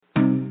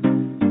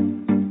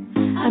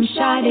I'm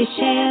Sade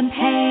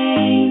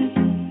Champagne.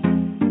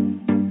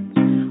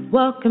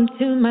 Welcome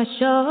to my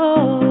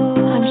show.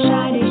 I'm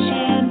Sade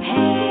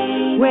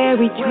Champagne, where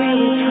we drink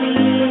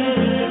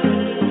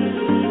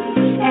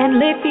and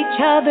lift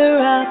each other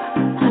up.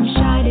 I'm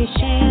Sade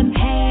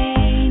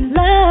Champagne.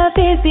 Love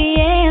is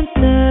the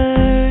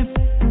answer.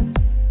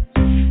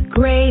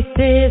 Grace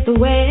is the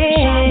way.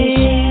 Sade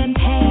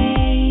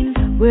Champagne.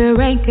 We're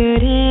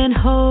anchored in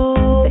hope.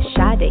 The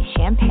Sade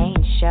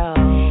Champagne Show.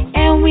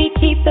 And we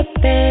keep the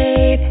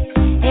faith,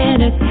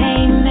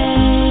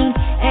 entertainment,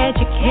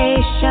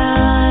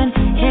 education,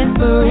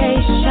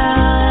 inspiration.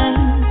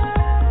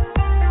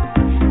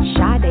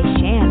 Sade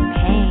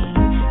Champagne,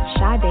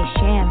 Sade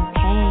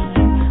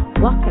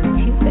Champagne. Welcome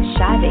to the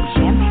Sade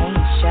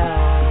Champagne Show.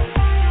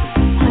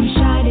 I'm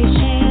Sade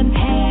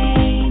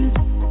Champagne.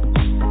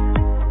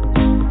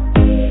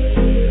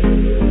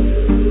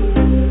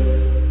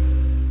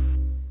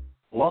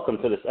 Welcome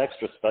to this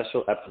extra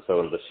special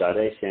episode of the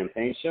Sade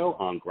Champagne Show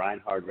on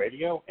Grindhard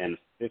Radio and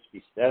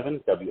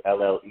 57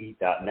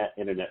 WLLE.net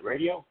Internet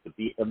Radio, the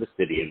beat of the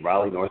city in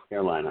Raleigh, North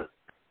Carolina.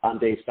 I'm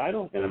Dave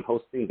Seidl, and I'm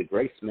hosting the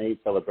Grace Made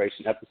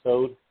Celebration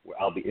episode where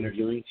I'll be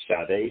interviewing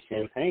Sade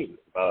Champagne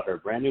about her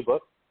brand new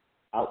book,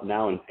 out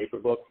now in paper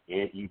book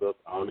and ebook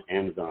on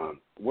Amazon.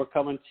 We're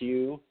coming to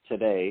you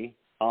today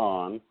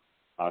on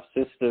our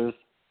sister's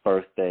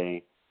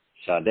birthday,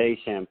 Sade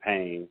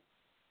Champagne,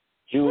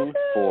 June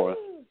 4th.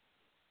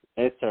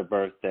 It's her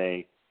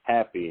birthday.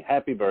 Happy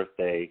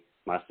birthday,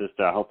 my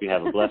sister. I hope you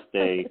have a blessed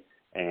day,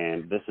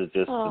 and this is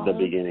just the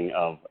beginning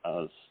of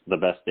the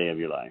best day of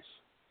your life.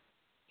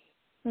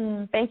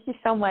 Thank you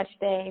so much,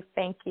 Dave.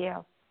 Thank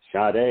you.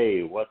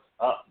 Sade, what's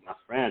up, my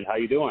friend? How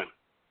you doing?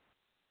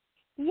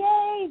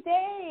 Yay,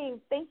 Dave.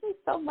 Thank you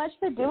so much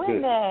for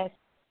doing this.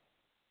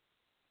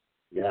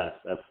 Yes,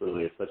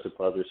 absolutely. It's such a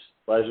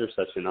pleasure,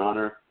 such an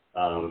honor.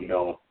 I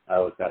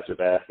always got your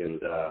back,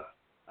 and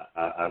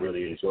I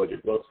really enjoyed your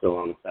book, so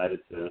I'm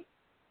excited to,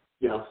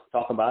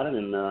 talk about it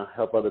and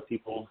help other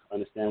people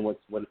understand what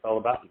it's all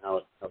about and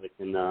how they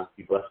can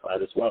be blessed by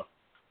it as well.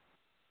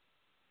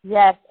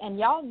 Yes, and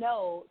y'all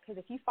know, because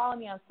if you follow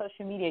me on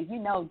social media, you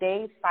know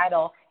Dave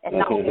Seidl is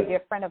not only a dear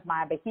friend of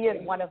mine, but he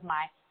is one of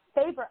my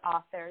favorite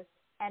authors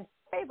and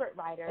favorite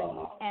writers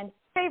and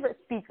favorite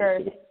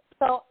speakers.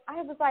 So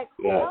I was like,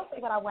 who else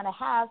would I want to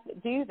have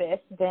do this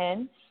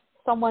than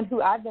someone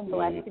who I've been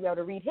blessed to be able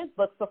to read his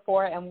books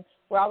before, and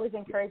we're always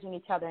encouraging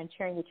each other and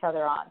cheering each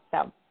other on.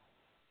 So.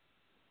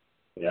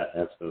 Yeah,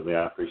 absolutely.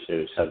 I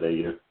appreciate it, Sade.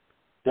 You're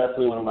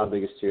definitely one of my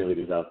biggest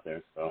cheerleaders out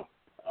there, so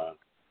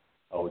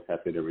always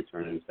happy to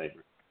return in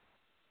favor.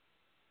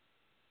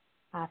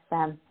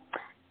 Awesome.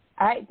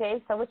 All right,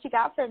 Dave, so what you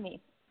got for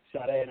me?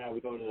 Sade and I, we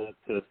go to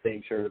the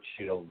same church,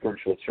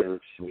 virtual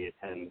church. We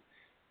attend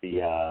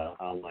the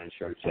online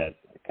church at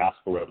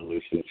Gospel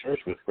Revolution Church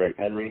with Greg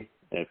Henry.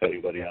 If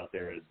anybody out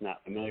there is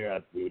not familiar,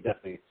 we would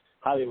definitely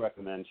highly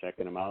recommend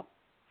checking him out.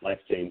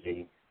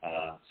 Life-changing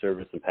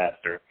service and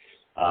pastor.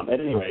 At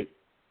any rate,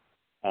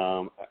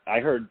 I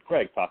heard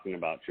Greg talking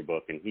about your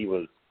book, and he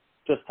was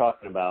just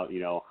talking about,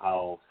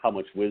 how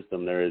much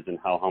wisdom there is and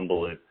how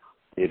humble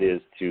it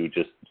is to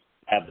just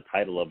have the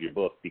title of your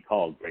book be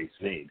called Grace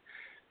Made.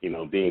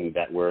 Being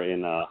that we're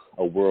in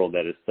a world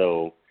that is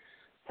so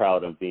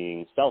proud of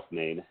being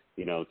self-made,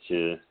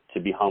 to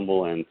be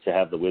humble and to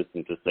have the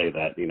wisdom to say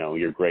that,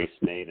 you're grace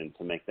made, and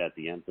to make that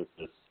the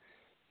emphasis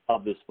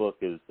of this book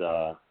is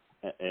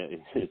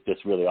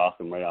just really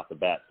awesome right off the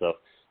bat. So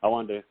I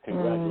wanted to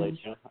congratulate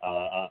you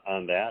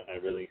on that. I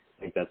really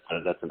think that's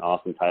an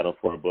awesome title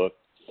for a book,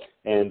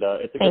 and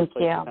it's a great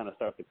place to kind of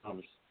start the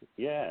conversation.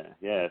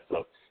 Yeah.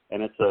 So,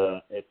 and it's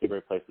a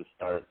great place to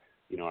start,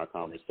 our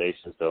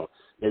conversation. So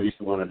maybe if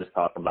you want to just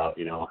talk about,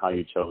 how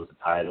you chose the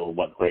title,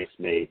 what Grace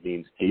Made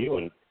means to you,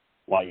 and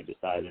why you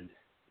decided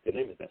to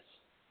name it this.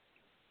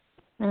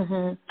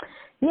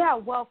 Yeah,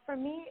 well, for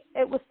me,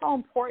 it was so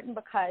important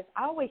because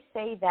I always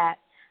say that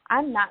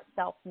I'm not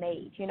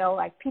self-made.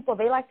 Like people,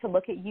 they like to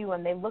look at you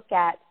and they look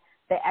at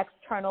the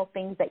external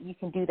things that you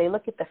can do. They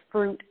look at the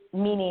fruit,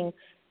 meaning,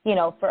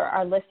 for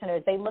our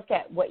listeners, they look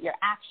at what your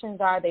actions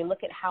are. They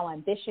look at how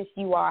ambitious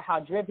you are, how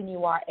driven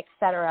you are, et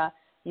cetera,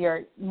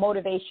 your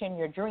motivation,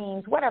 your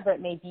dreams, whatever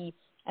it may be.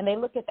 And they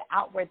look at the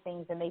outward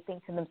things and they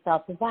think to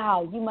themselves,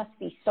 wow, you must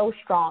be so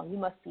strong. You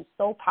must be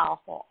so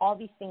powerful. All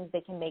these things,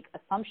 they can make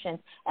assumptions.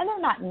 And they're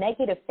not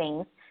negative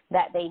things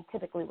that they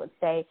typically would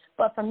say.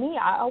 But for me,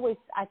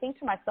 I think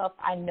to myself,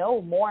 I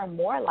know more and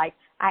more like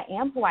I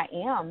am who I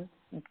am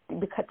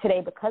because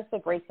of the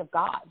grace of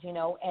God,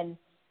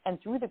 and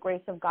through the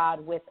grace of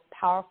God with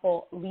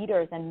powerful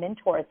leaders and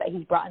mentors that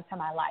he's brought into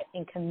my life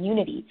in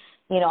community.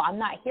 I'm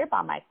not here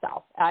by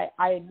myself.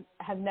 I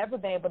have never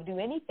been able to do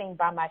anything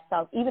by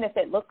myself, even if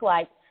it looked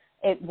like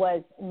it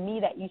was me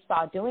that you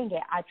saw doing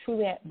it. I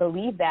truly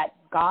believe that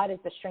God is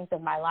the strength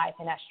of my life,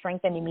 and that's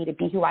strengthening me to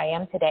be who I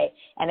am today,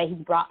 and that he's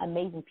brought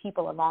amazing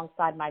people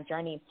alongside my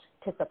journey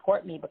to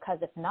support me, because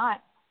if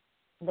not,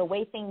 the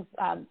way things,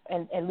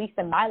 and at least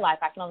in my life,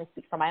 I can only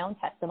speak for my own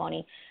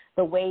testimony,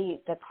 the way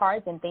the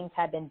cards and things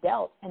have been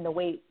dealt and the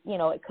way,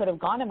 it could have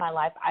gone in my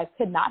life, I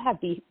could not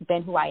have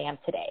been who I am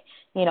today,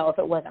 if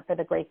it wasn't for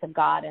the grace of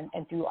God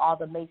and through all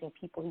the amazing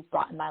people he's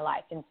brought in my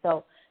life. And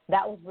so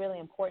that was really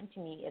important to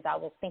me as I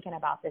was thinking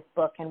about this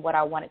book and what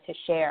I wanted to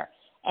share,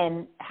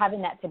 and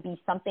having that to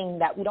be something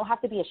that we don't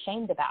have to be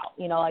ashamed about.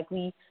 Like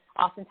we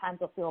oftentimes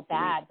will feel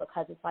bad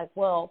because it's like,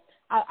 well,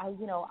 I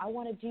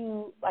want to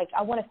do, like,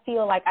 I want to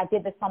feel like I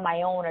did this on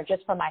my own or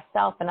just for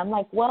myself. And I'm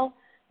like, well,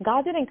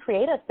 God didn't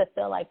create us to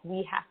feel like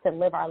we have to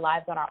live our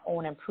lives on our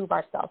own and prove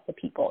ourselves to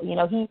people.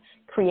 He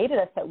created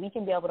us that we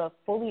can be able to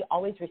fully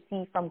always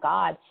receive from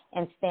God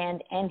and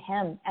stand in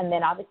him. And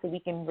then obviously we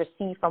can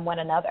receive from one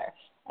another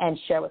and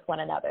share with one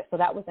another. So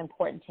that was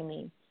important to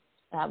me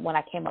when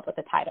I came up with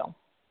the title.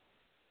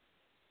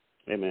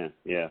 Amen.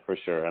 Yeah, for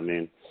sure. I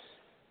mean,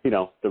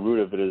 the root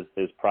of it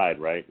is pride,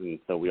 right? And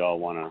so we all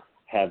want to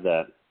have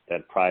that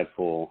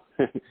prideful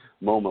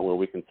moment where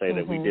we can say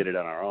that we did it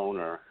on our own,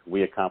 or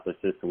we accomplished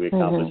this and we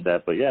accomplished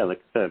that. But yeah, like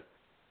I said,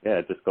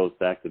 it just goes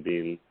back to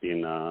being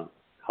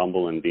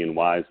humble and being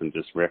wise and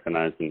just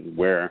recognizing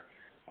where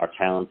our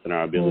talents and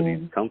our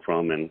abilities come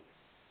from. And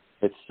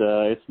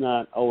it's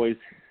not always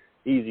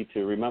easy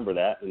to remember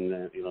that.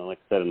 And like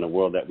I said, in the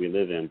world that we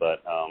live in,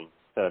 but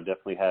I've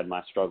definitely had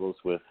my struggles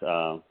with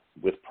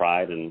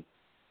pride and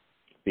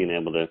being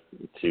able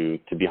to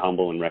be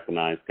humble and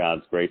recognize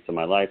God's grace in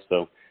my life.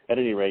 So at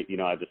any rate,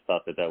 I just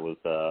thought that was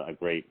a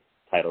great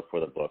title for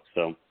the book.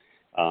 So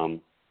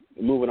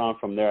moving on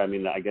from there, I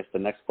mean, I guess the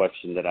next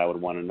question that I would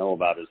want to know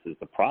about is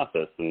the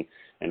process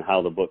and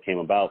how the book came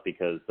about,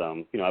 because,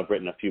 I've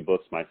written a few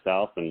books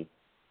myself, and,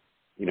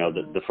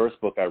 the first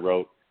book I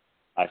wrote,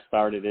 I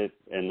started it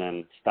and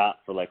then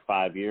stopped for like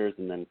 5 years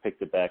and then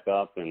picked it back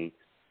up, and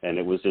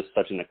it was just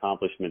such an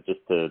accomplishment just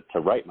to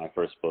write my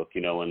first book,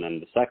 and then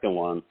the second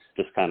one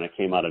just kind of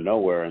came out of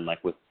nowhere, and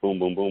like with boom,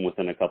 boom, boom,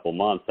 within a couple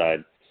months,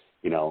 I'd,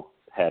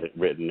 had it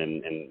written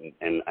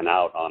and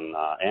out on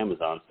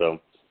Amazon. So,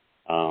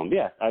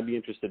 I'd be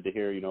interested to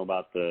hear,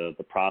 about the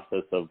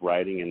process of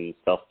writing and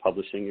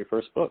self-publishing your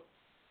first book.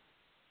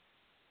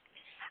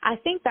 I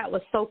think that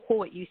was so cool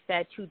what you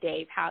said too,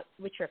 Dave, how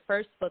with your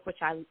first book, which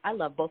I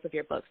love both of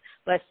your books,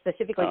 but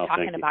specifically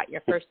talking about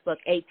your first book,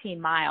 18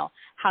 Mile,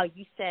 how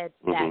you said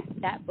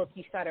that book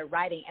you started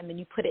writing and then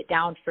you put it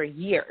down for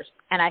years.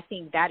 And I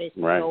think that is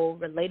so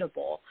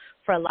relatable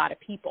for a lot of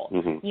people.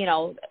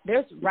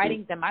 There's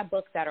writings in my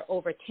books that are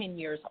over 10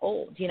 years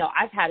old.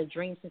 I've had a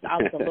dream since I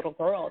was a little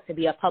girl to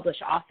be a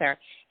published author.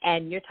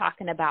 And you're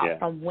talking about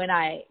from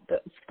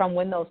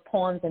when those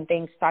poems and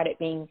things started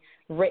being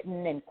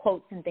written and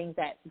quotes and things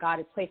that God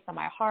has placed on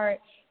my heart.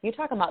 You're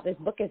talking about this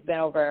book has been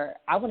over,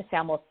 I want to say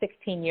almost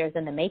 16 years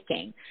in the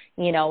making,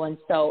 and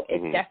so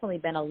it's definitely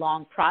been a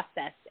long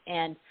process.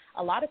 And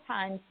a lot of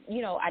times,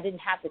 I didn't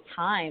have the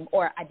time,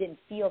 or I didn't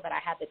feel that I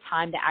had the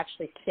time to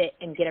actually sit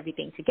and get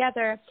everything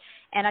together,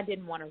 and I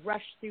didn't want to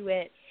rush through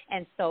it.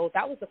 And so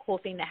that was the cool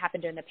thing that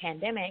happened during the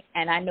pandemic,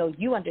 and I know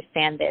you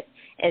understand this,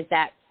 is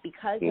that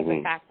because of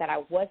the fact that I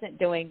wasn't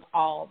doing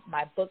all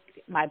my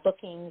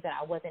bookings, and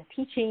I wasn't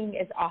teaching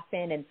as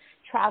often and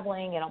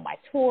traveling and on my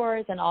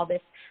tours and all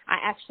this, I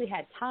actually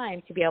had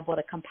time to be able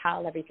to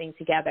compile everything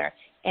together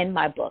in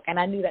my book. And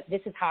I knew that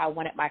this is how I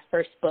wanted my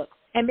first book,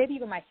 and maybe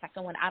even my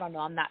second one. I don't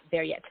know. I'm not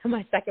there yet to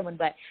my second one,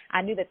 but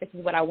I knew that this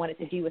is what I wanted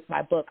to do with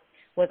my book,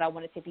 was I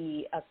wanted to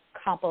be a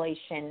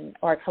compilation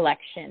or a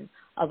collection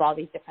of all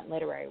these different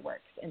literary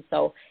works. And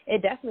so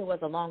it definitely was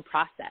a long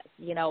process,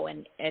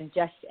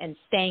 and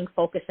staying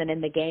focused and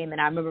in the game.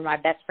 And I remember my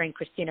best friend,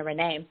 Christina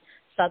Renee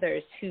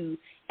Southers, who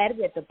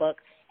edited the book,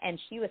 and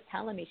she was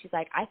telling me, she's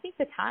like, I think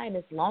the time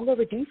is long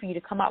overdue for you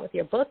to come out with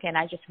your book. And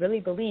I just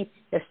really believe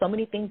there's so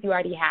many things you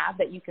already have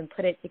that you can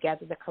put it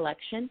together as a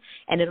collection,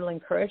 and it'll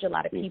encourage a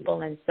lot of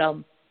people. And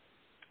so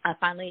I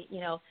finally,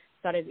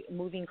 started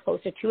moving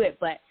closer to it.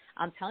 But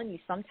I'm telling you,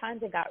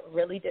 sometimes it got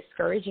really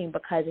discouraging,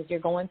 because as you're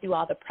going through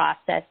all the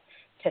process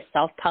to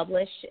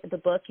self-publish the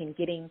book and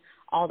getting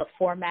all the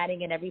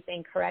formatting and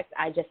everything correct,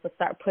 I just would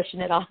start pushing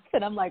it off.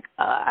 And I'm like,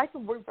 I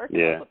can work on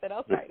something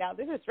else right now.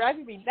 This is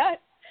driving me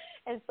nuts.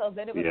 And so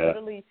then it was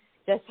literally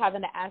just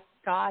having to ask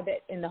God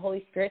and the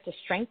Holy Spirit to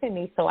strengthen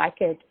me so I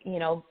could,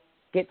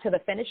 get to the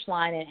finish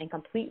line and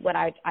complete what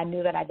I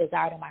knew that I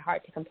desired in my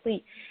heart to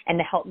complete, and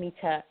to help me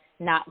to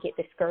not get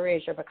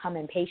discouraged or become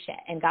impatient.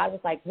 And God was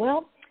like,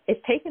 well, it's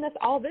taken us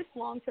all this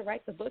long to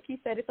write the book. He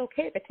said, it's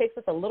okay if it takes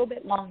us a little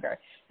bit longer.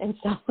 And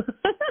so,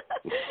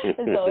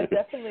 it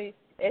definitely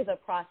is a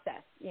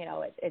process,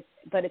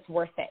 but it's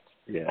worth it.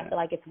 Yeah. I feel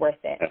like it's worth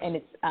it. And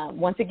it's,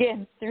 once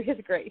again, through his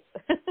grace.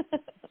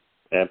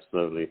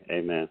 Absolutely.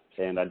 Amen.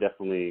 And I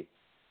definitely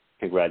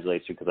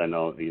congratulate you, because I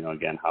know,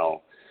 again,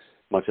 how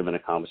much of an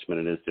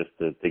accomplishment it is just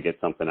to get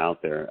something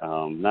out there.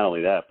 Not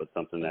only that, but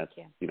something that's,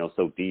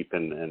 so deep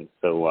and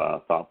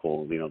so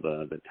thoughtful,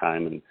 the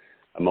time and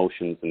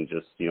emotions, and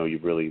just,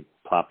 you've really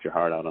plopped your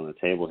heart out on the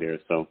table here.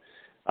 So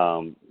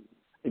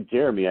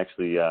Jeremy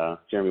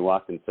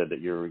Watkins said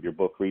that your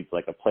book reads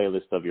like a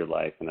playlist of your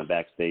life and a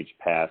backstage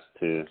pass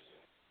to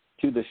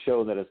to the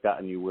show that has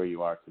gotten you where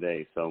you are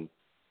today. So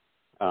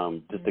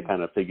just to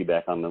kind of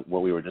piggyback on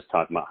what we were just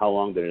talking about, how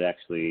long did it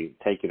actually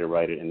take you to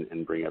write it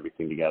and bring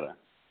everything together?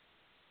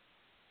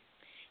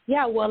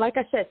 Yeah, well, like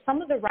I said,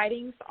 some of the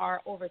writings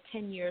are over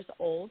 10 years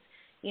old.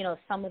 You know,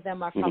 some of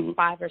them are from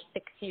 5 or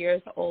 6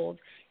 years old.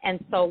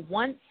 And so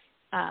once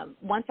I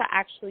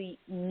actually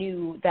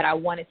knew that I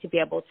wanted to be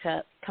able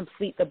to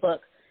complete the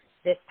book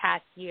this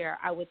past year,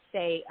 I would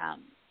say,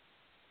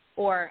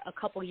 or a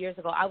couple years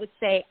ago, I would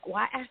say, well,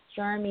 I asked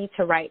Jeremy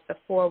to write the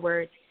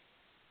foreword.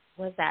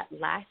 Was that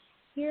last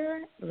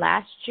year?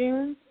 Last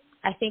June?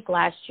 I think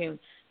last June.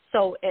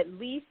 So at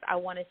least I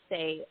want to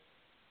say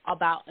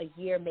about a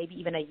year, maybe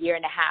even a year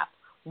and a half,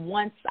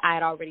 once I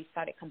had already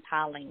started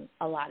compiling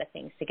a lot of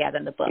things together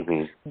in the book.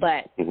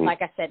 But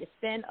like I said, it's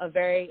been a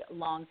very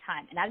long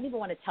time. And I didn't even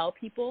want to tell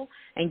people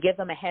and give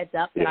them a heads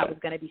up that I was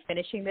going to be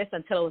finishing this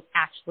until it was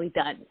actually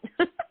done.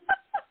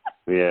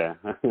 Yeah,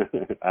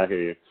 I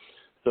hear you.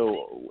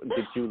 So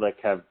did you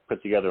have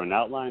put together an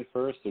outline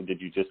first, or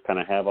did you just kind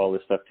of have all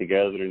this stuff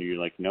together and you're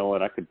like, you know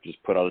what, I could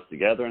just put all this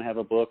together and have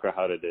a book, or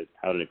how did it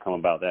come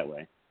about that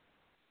way?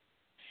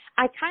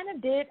 I kind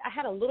of did. I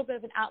had a little bit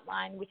of an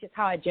outline, which is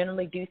how I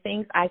generally do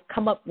things. I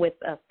come up with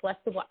a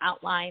flexible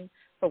outline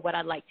for what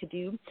I'd like to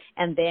do,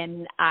 and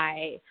then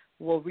I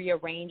will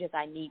rearrange as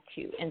I need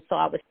to. And so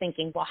I was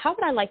thinking, well, how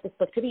would I like this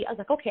book to be? I was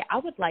like, okay, I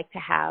would like to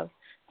have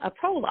a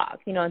prologue.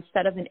 You know,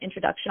 instead of an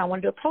introduction, I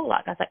want to do a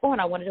prologue. I was like, oh,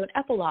 and I want to do an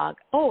epilogue.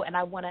 Oh, and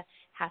I want to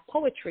have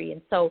poetry.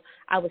 And so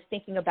I was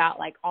thinking about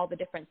all the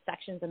different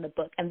sections in the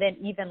book, and then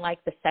even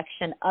the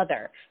section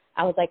other.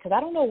 I was like, because I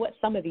don't know what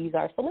some of these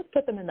are, so let's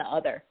put them in the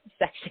other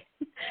section.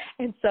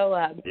 And so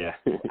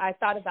I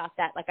thought about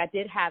that. I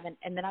did have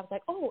and then I was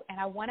like, oh, and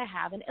I want to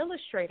have an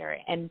illustrator.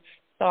 And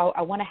so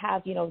I want to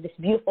have, this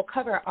beautiful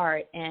cover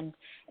art. And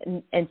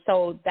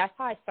so that's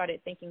how I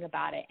started thinking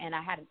about it. And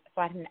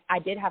I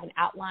did have an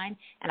outline,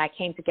 and I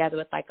came together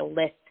with a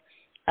list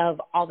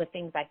of all the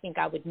things I think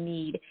I would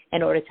need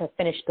in order to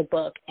finish the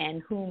book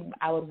and whom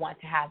I would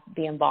want to have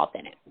be involved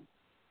in it.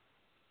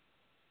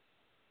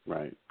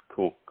 Right.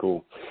 Cool.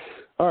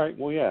 All right.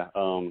 Well, yeah.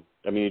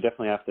 You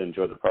definitely have to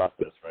enjoy the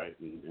process, right?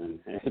 And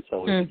it's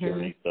always a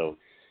journey. So,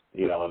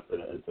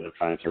 instead of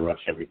trying to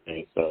rush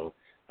everything. So,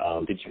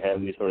 did you have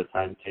any sort of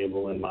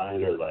timetable in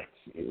mind, or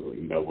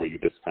were you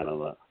just kind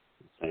of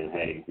saying,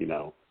 hey,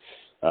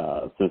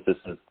 since this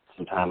is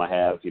some time I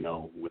have,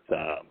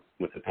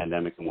 with the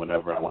pandemic and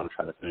whatever, I want to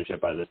try to finish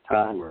it by this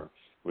time, or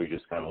were you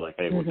just kind of like,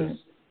 hey, we'll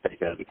just take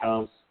it as it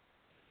comes?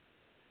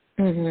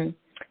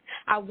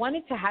 I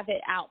wanted to have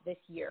it out this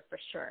year for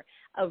sure.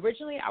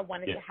 Originally, I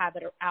wanted to have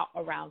it out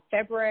around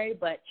February,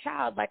 but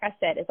like I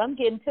said, as I'm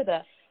getting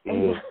to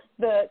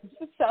the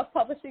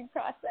self-publishing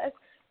process,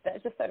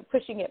 that just started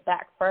pushing it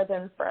back further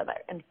and further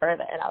and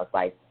further. And I was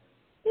like,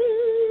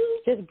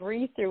 just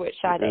breathe through it,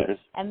 Sade.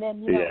 And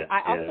then,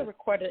 I also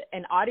recorded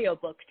an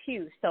audiobook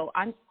too, so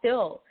I'm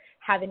still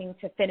having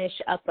to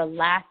finish up the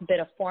last bit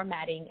of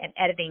formatting and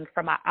editing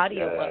for my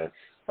audiobook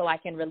so I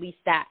can release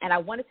that. And I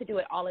wanted to do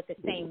it all at the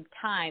same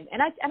time.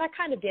 And I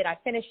kind of did. I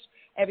finished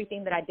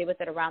everything that I did with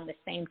it around the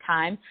same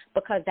time,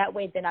 because that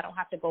way then I don't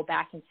have to go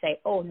back and say,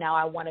 oh, now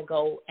I want to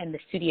go in the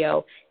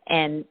studio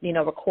and,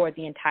 record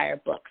the entire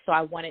book. So I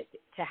wanted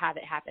to have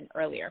it happen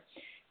earlier.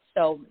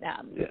 So,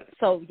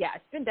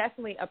 it's been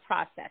definitely a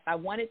process. I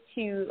wanted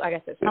to, like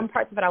I said, some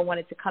parts of it I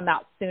wanted to come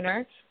out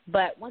sooner,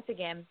 but once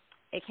again,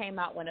 it came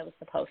out when it was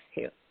supposed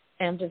to,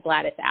 and I'm just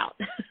glad it's out.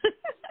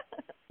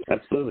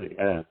 Absolutely,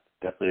 yeah,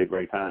 definitely a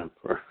great time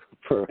for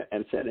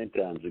and at any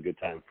time is a good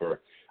time for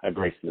a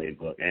Grace-made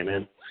book.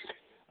 Amen.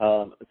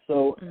 Let's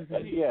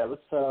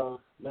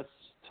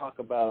talk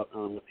about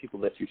the people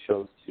that you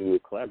chose to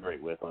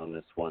collaborate with on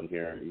this one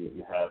here.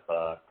 You have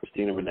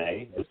Christina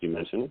Renee, as you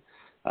mentioned.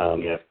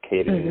 You have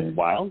Kaden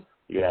Wild,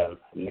 you have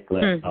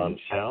Nicolette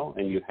Shell,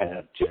 and you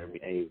have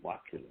Jeremy A.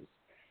 Watkins.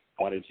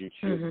 Why did you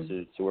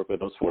choose to work with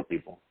those 4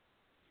 people?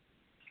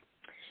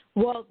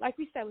 Well, like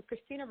we said, with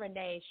Christina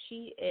Renee,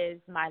 she is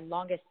my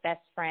longest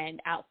best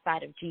friend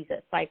outside of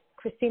Jesus.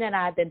 Christina and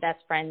I have been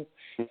best friends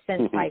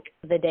since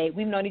the day,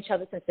 we've known each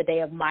other since the day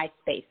of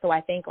MySpace. So I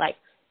think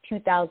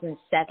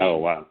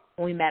 2007 when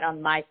we met on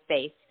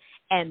MySpace.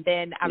 And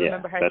then I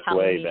remember her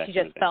telling me she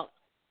just felt,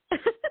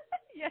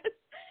 yes,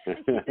 and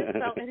she just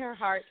felt in her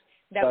heart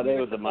that we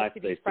were supposed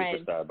to be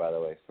friends. Superstar, by the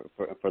way,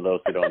 for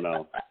those who don't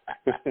know.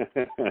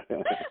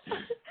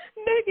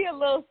 Maybe a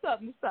little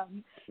something.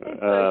 And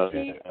so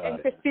and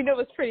Christina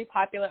was pretty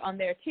popular on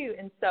there too.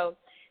 And so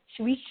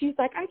she's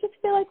like, I just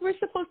feel like we're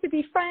supposed to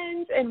be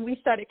friends. And we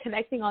started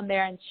connecting on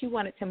there, and she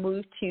wanted to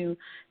move to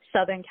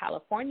Southern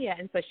California.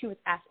 And so she was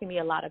asking me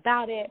a lot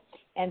about it.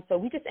 And so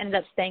we just ended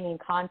up staying in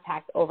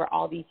contact over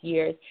all these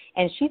years.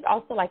 And she's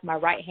also my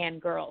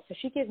right-hand girl. So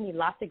she gives me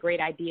lots of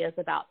great ideas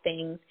about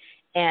things.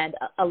 And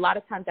a lot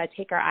of times I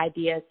take her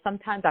ideas.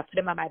 Sometimes I put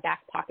them in my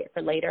back pocket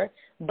for later.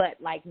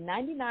 But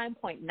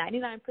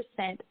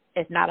 99.99%,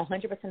 if not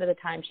 100% of the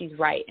time, she's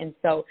right. And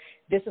so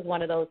this is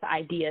one of those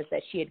ideas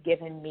that she had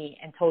given me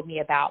and told me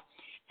about.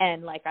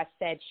 And like I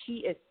said, she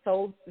is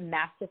so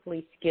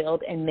massively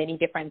skilled in many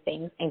different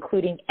things,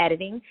 including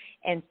editing.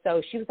 And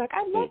so she was like,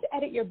 I'd love to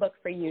edit your book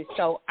for you.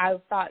 So I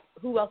thought,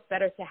 who else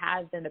better to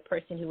have than the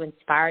person who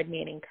inspired me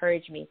and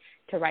encouraged me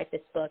to write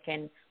this book,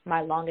 and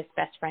my longest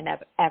best friend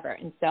ever.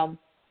 And so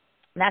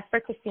that's for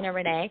Christina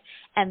Renee.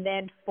 And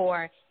then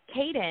for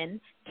Caden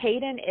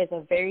is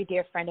a very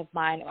dear friend of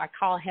mine. I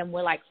call him,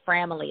 we're like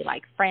family,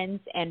 like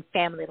friends and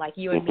family, like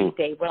you and me,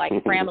 Dave. We're like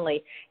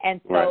family. And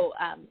so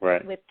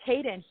with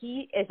Caden,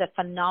 he is a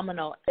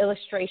phenomenal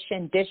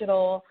illustration,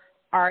 digital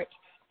art,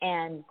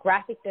 and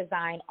graphic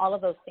design, all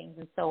of those things.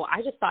 And so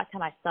I just thought to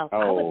myself,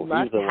 I would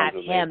love to have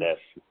him.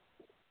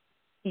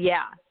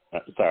 Yeah.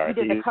 Sorry,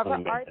 he did the cover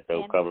art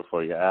and cover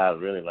for you. I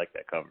really like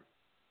that cover.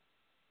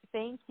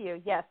 Thank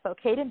you. Yes. So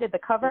Caden did the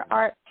cover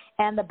art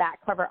and the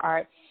back cover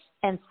art.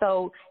 And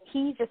so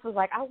he just was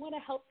like, I want to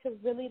help to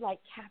really like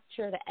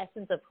capture the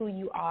essence of who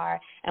you are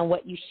and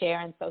what you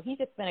share. And so he's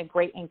just been a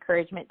great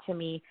encouragement to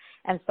me.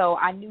 And so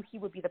I knew he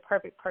would be the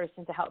perfect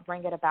person to help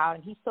bring it about.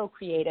 And he's so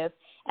creative.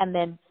 And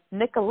then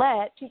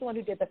Nicolette, she's the one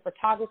who did the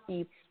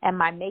photography and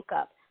my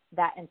makeup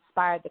that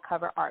inspired the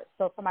cover art.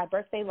 So for my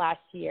birthday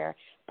last year,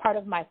 part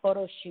of my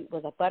photo shoot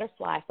was a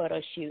butterfly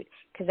photo shoot,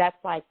 because that's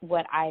like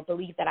what I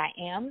believe that I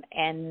am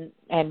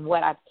and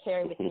what I've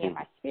carried with me in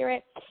my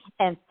spirit.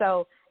 And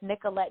so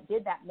Nicolette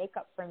did that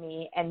makeup for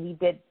me, and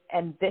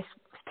this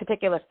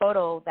particular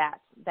photo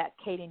that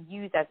Caden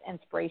used as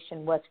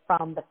inspiration was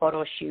from the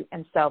photo shoot.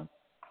 And so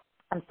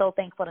I'm so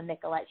thankful to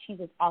Nicolette. She's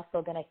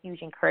also been a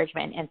huge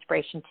encouragement and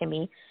inspiration to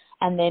me.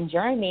 And then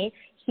Jeremy,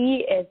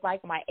 he is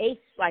like my ace,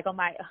 like on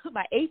my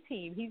A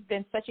team. He's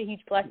been such a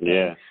huge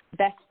blessing,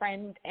 best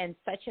friend, and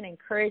such an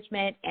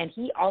encouragement. And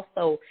he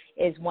also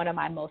is one of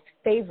my most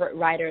favorite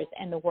writers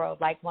in the world,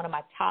 like one of my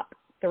top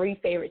 3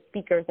 favorite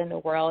speakers in the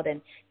world and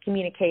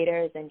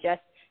communicators, and just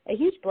a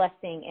huge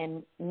blessing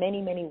in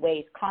many, many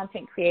ways,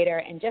 content creator,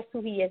 and just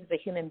who he is as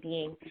a human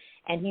being.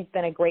 And he's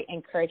been a great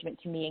encouragement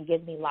to me and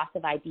gives me lots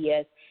of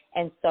ideas.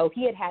 And so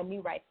he had me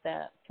write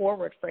the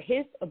foreword for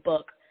his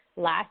book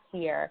last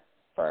year,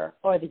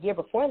 or the year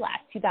before last,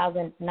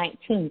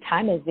 2019.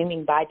 Time is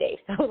zooming by, Dave.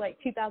 So like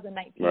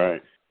 2019,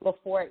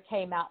 before it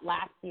came out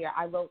last year,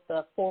 I wrote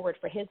the foreword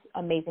for his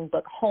amazing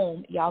book,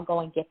 Home. Y'all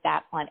go and get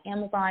that on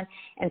Amazon.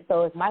 And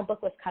so as my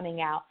book was coming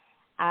out,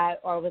 I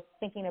was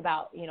thinking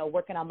about,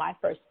 working on my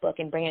first book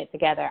and bringing it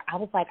together. I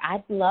was like,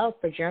 I'd love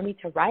for Jeremy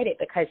to write it,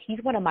 because he's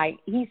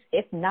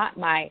if not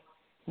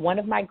one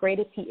of my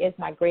greatest, he is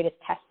my greatest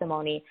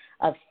testimony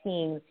of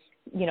seeing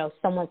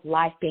someone's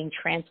life being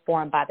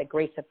transformed by the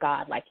grace of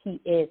God. Like,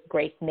 he is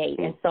grace made.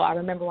 And so I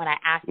remember when I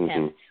asked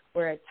him,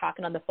 we were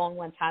talking on the phone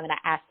one time, and I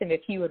asked him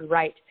if he would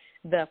write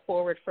the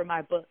foreword for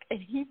my book, and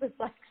he was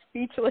like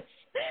speechless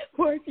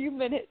for a few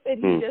minutes,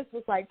 and he just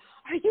was like,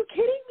 are you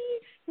kidding me?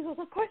 He was,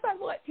 of course I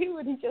want to.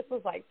 And he just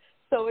was like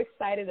so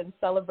excited and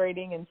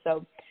celebrating. And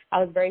so I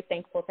was very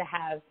thankful to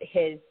have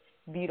his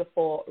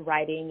beautiful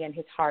writing and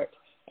his heart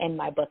in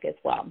my book as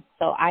well.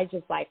 So I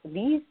just like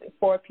these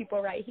 4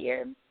 people right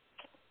here.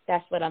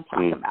 That's what I'm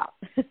talking about.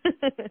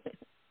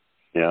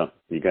 Yeah,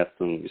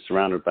 you're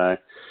surrounded by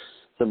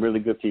some really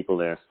good people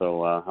there.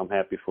 So I'm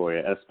happy for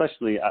you,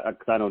 especially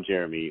because I know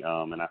Jeremy,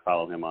 and I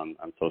follow him on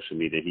social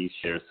media. He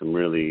shares some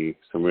really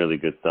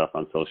good stuff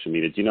on social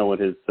media. Do you know what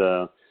his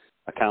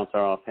accounts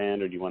are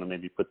offhand, or do you want to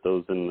maybe put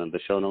those in the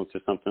show notes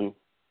or something?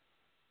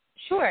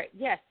 Sure,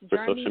 yes. For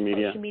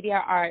Jeremy's social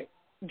media are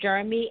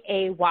Jeremy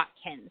A.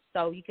 Watkins.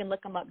 So you can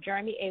look him up,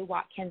 Jeremy A.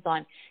 Watkins,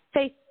 on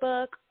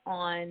Facebook,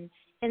 on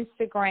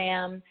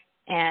Instagram,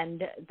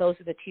 and those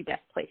are the 2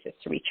 best places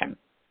to reach him.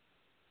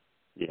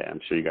 Yeah, I'm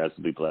sure you guys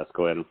will be blessed.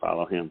 Go ahead and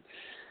follow him.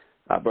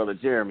 Brother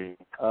Jeremy.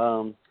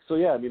 So,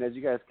 yeah, I mean, as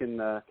you guys can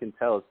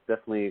tell, it's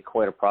definitely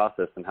quite a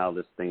process in how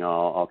this thing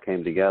all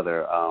came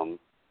together.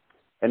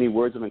 Any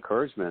words of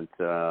encouragement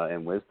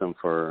and wisdom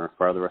for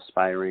other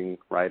aspiring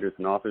writers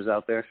and authors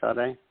out there,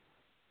 Sade?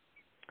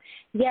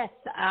 Yes,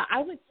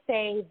 I would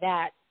say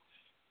that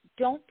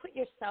don't put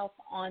yourself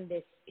on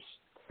this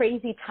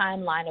crazy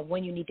timeline of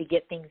when you need to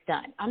get things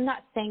done. I'm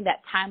not saying that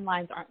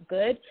timelines aren't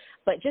good,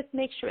 but just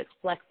make sure it's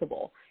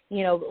flexible.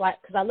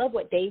 Because I love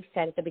what Dave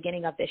said at the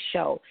beginning of this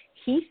show.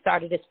 He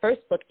started his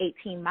first book,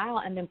 18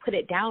 Mile, and then put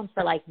it down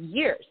for like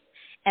years.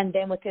 And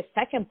then with his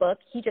second book,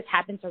 he just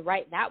happened to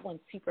write that one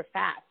super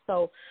fast.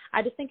 So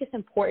I just think it's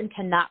important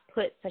to not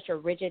put such a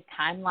rigid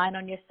timeline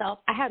on yourself.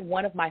 I had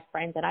one of my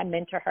friends, and I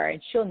mentor her, and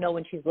she'll know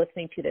when she's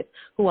listening to this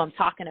who I'm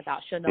talking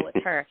about. She'll know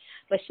it's her.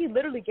 But she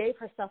literally gave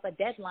herself a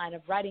deadline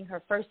of writing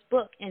her first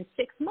book in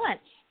 6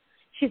 months.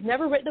 She's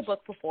never written a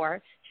book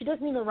before. She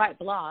doesn't even write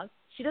blogs.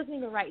 She doesn't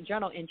even write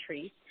journal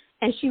entries.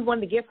 And she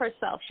wanted to give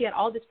herself, she had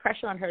all this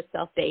pressure on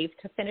herself, Dave,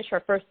 to finish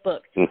her first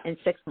book in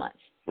 6 months.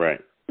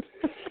 Right.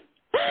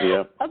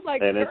 Yep. I'm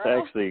like, and girl.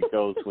 it actually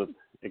goes with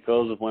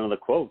one of the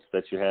quotes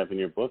that you have in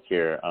your book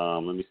here.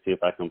 Let me see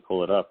if I can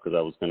pull it up because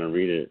I was going to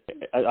read it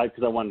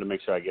because I wanted to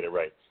make sure I get it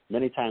right.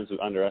 Many times we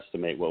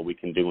underestimate what we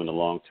can do in the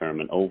long term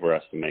and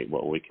overestimate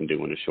what we can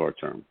do in the short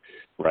term,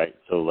 right?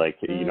 So, like,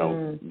 you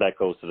know, that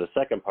goes to the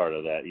second part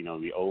of that. You know,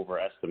 we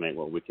overestimate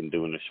what we can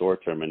do in the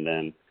short term, and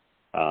then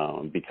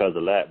because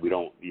of that, we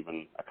don't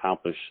even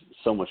accomplish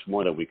so much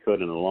more that we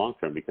could in the long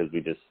term because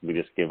we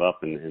just give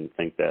up and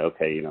think that,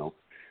 okay, you know,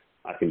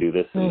 I can do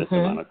this in this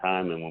amount of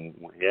time, and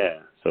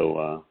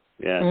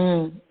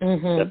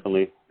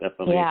definitely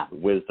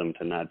wisdom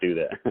to not do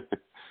that.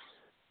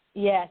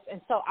 Yes, and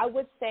so I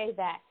would say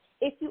that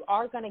if you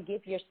are going to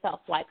give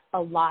yourself like a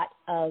lot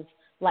of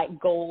like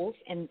goals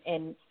and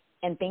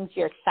things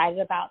you're excited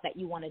about that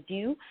you want to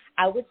do,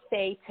 I would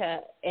say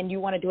and you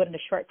want to do it in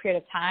a short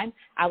period of time,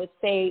 I would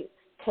say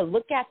to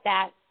look at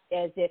that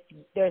as if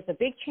there's a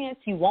big chance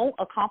you won't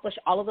accomplish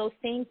all of those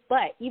things,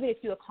 but even if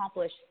you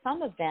accomplish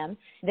some of them,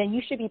 then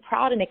you should be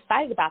proud and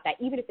excited about that,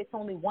 even if it's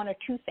only one or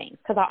two things.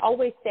 Because I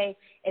always say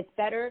it's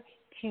better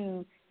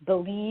to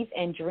believe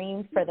and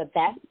dream for the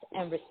best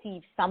and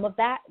receive some of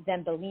that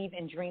than believe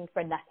and dream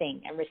for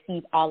nothing and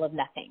receive all of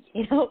nothing,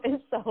 you know?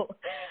 And so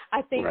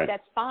I think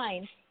that's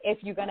fine if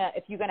you're gonna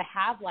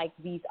have like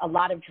a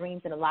lot of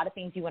dreams and a lot of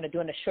things you want to do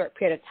in a short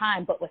period of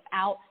time, but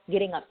without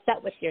getting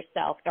upset with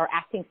yourself or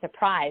acting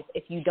surprised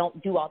if you don't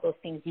do all those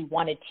things you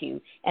wanted to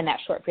in that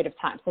short period of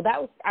time. So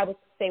that I would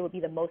say would be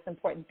the most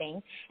important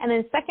thing. And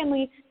then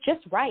secondly,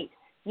 just write.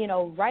 You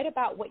know, write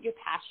about what you're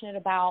passionate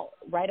about,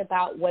 write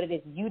about what it is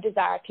you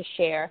desire to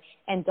share,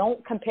 and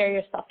don't compare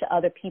yourself to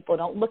other people.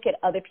 Don't look at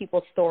other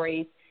people's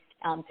stories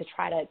to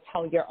try to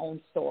tell your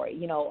own story.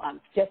 You know,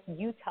 just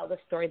you tell the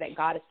story that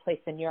God has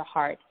placed in your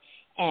heart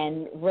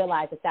and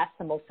realize that that's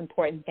the most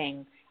important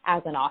thing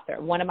as an author.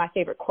 One of my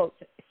favorite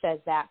quotes says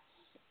that,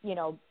 you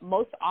know,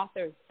 most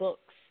authors'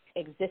 books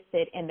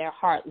existed in their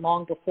heart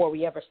long before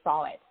we ever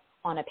saw it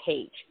on a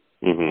page.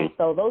 And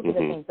so those are the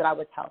things that I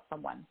would tell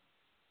someone.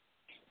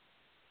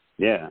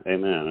 Yeah,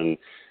 amen. And,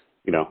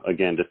 you know,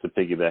 again, just to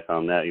piggyback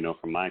on that, you know,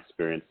 from my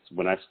experience,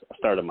 when I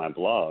started my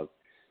blog,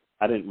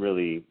 I didn't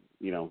really,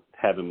 you know,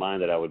 have in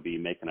mind that I would be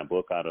making a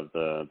book out of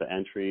the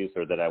entries,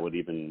 or that I would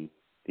even,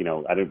 you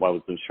know, I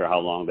wasn't sure how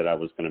long that I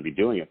was going to be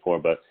doing it for.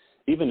 But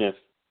even if,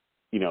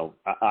 you know,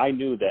 I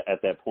knew that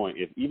at that point,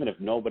 even if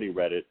nobody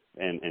read it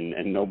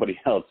and nobody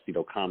else, you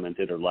know,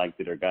 commented or liked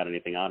it or got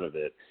anything out of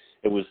it,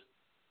 it was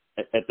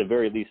at the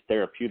very least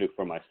therapeutic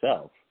for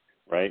myself.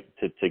 Right,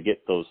 to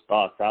get those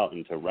thoughts out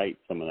and to write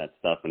some of that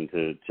stuff and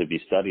to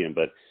be studying.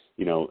 But,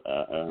 you know,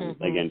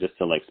 again, just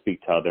to like speak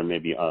to how there may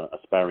be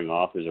aspiring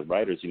authors or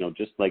writers, you know,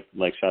 just like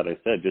Sade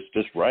said,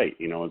 just write.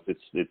 You know,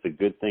 it's a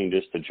good thing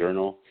just to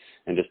journal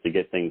and just to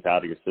get things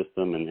out of your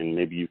system, and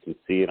maybe you can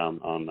see it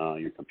on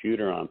your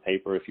computer, on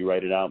paper if you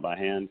write it out by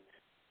hand.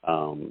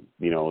 You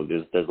know,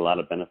 there's a lot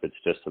of benefits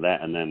just to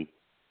that, and then,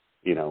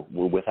 you know,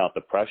 without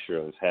the pressure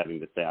of having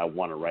to say, I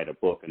want to write a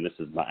book and this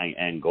is my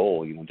end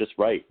goal, you know, just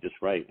write,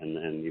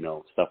 and you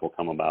know, stuff will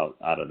come out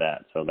of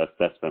that. So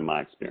that's been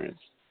my experience.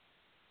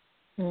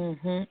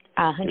 100%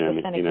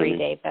 agree,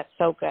 Dave. That's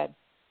so good.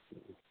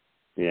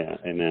 Yeah,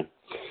 amen.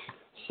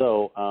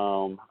 So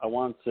I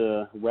want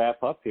to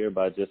wrap up here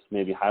by just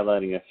maybe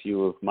highlighting a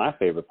few of my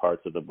favorite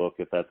parts of the book,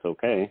 if that's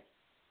okay.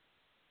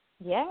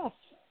 Yes.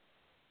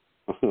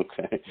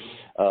 Okay.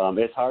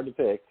 It's hard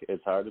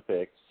to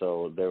pick.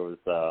 So there was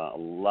a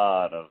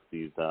lot of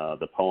these,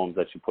 the poems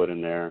that you put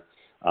in there.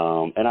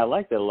 And I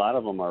like that a lot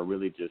of them are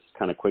really just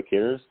kind of quick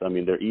hitters. I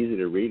mean, they're easy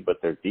to read, but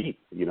they're deep,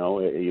 you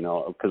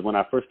know, because when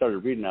I first started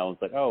reading, I was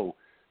like, oh,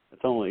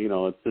 it's only, you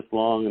know, it's this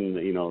long, and,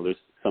 you know, there's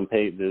some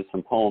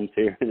poems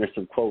here and there's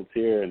some quotes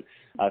here. And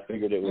I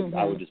figured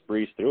I would just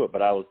breeze through it,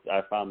 but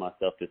I found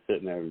myself just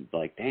sitting there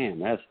like, damn,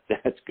 that's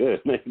good,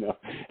 you know.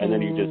 And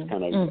then you just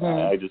kind of,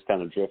 I just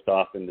kind of drift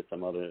off into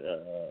some other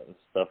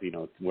stuff, you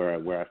know,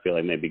 where I feel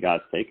like maybe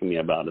God's taking me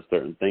about a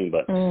certain thing.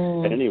 But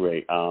at any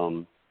rate,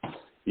 wow.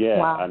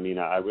 I mean,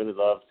 I really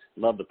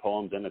love the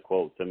poems and the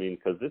quotes. I mean,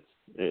 because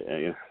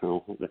you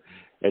know,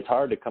 it's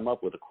hard to come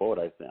up with a quote.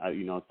 I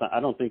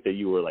don't think that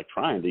you were like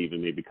trying to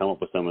even maybe come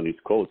up with some of these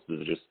quotes. These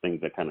are just things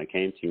that kind of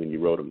came to you and you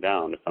wrote them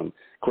down.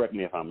 Correct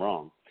me if I'm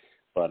wrong,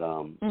 but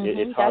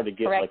it's hard to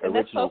get correct. Like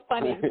original.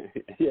 That's so funny.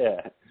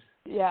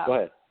 Yeah. Go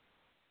ahead.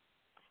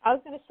 I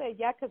was going to say,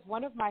 yeah, because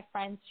one of my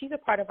friends, she's a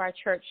part of our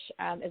church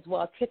as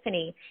well,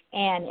 Tiffany,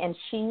 and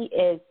she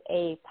is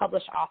a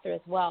published author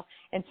as well.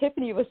 And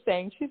Tiffany was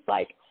saying, she's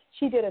like,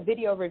 she did a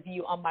video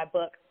review on my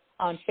book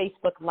on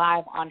Facebook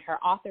Live on her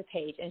author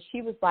page, and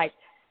she was like,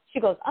 she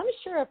goes, I'm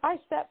sure if I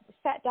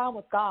sat down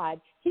with God,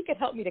 he could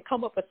help me to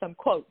come up with some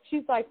quotes.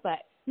 She's like, but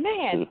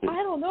man, I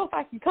don't know if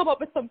I can come up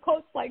with some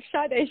quotes like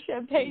Sade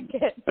Champagne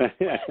did.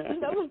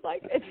 And I was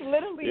like, it's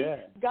literally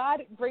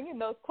God bringing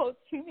those quotes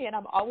to me, and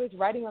I'm always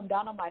writing them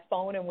down on my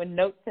phone and when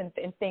notes and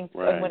things.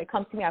 Right. And when it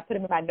comes to me, I put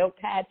them in my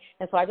notepad.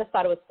 And so I just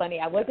thought it was funny.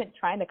 I wasn't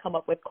trying to come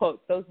up with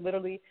quotes. Those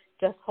literally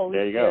just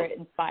Holy Spirit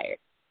inspired.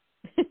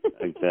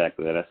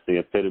 Exactly. That's the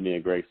epitome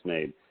of grace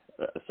made.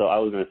 so I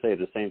was going to say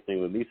the same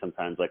thing with me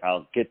sometimes. Like,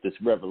 I'll get this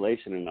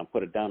revelation and I'll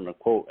put it down in a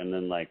quote, and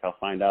then, like, I'll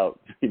find out,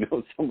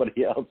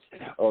 somebody else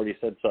already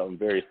said something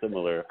very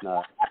similar, if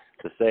not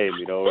the same,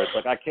 It's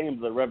like I came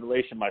to the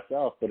revelation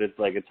myself, but it's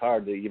like it's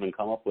hard to even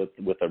come up with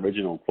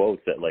original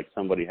quotes that, like,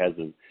 somebody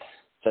hasn't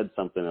said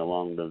something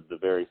along the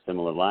very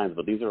similar lines.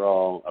 But these are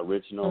all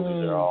original.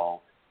 These are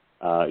all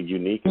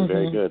unique and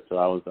very good. So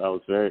I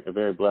was very,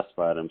 very blessed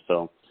by them.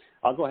 So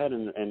I'll go ahead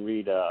and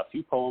read a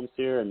few poems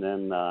here, and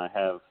then I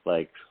have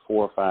like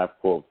 4 or 5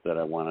 quotes that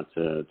I wanted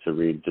to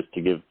read, just to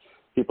give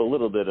people a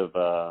little bit of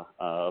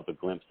a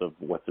glimpse of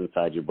what's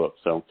inside your book.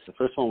 So the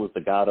first one was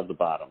The God of the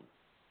Bottom.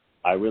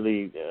 I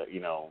really,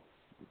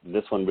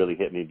 this one really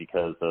hit me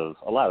because of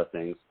a lot of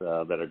things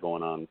that are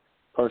going on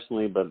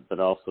personally, but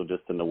also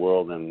just in the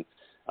world, and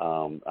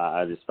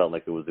I just felt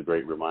like it was a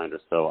great reminder.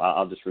 So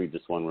I'll just read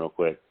this one real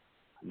quick.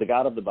 The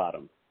God of the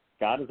Bottom.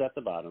 God is at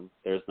the bottom.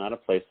 There is not a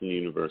place in the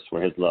universe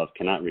where his love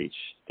cannot reach.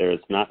 There is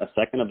not a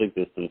second of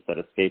existence that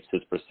escapes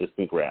his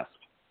persistent grasp.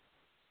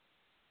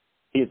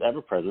 He is ever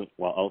present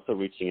while also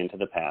reaching into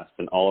the past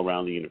and all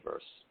around the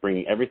universe,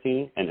 bringing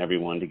everything and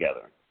everyone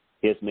together.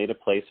 He has made a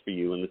place for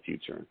you in the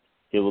future.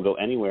 He will go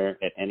anywhere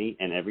at any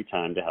and every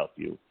time to help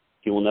you.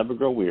 He will never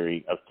grow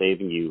weary of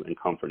saving you and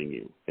comforting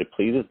you. It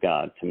pleases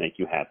God to make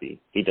you happy.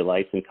 He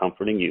delights in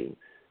comforting you.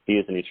 He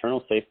is an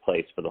eternal safe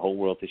place for the whole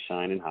world to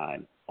shine and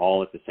hide,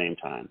 all at the same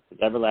time. His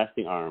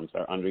everlasting arms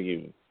are under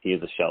you. He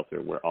is a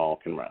shelter where all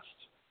can rest.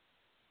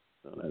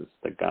 So that's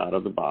the God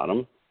of the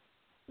Bottom.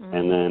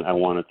 And then I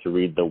wanted to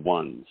read The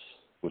Ones,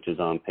 which is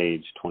on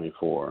page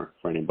 24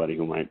 for anybody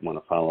who might want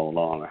to follow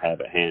along or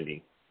have it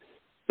handy.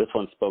 This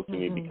one spoke to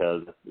me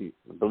because I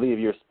believe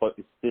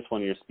this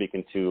one you're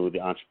speaking to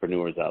the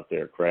entrepreneurs out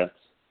there, correct?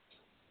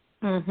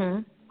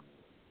 It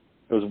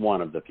was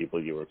one of the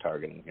people you were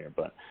targeting here,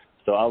 but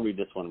so I'll read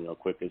this one real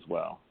quick as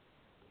well.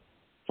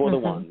 For the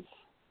ones.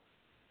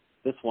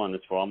 This one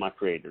is for all my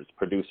creators,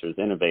 producers,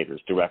 innovators,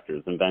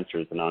 directors,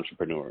 inventors, and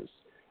entrepreneurs.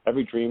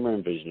 Every dreamer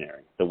and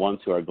visionary, the ones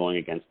who are going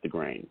against the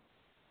grain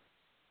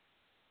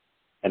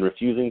and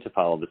refusing to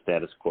follow the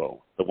status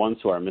quo, the ones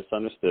who are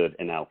misunderstood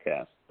and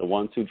outcast, the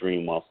ones who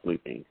dream while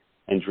sleeping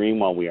and dream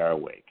while we are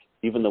awake,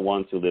 even the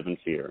ones who live in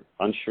fear,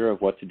 unsure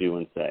of what to do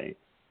and say,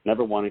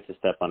 never wanting to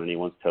step on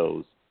anyone's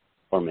toes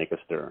or make a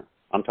stir.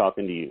 I'm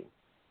talking to you.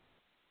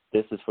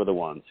 This is for the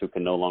ones who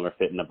can no longer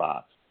fit in a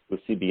box, who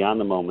see beyond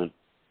the moment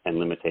and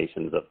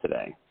limitations of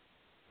today,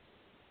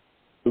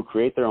 who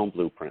create their own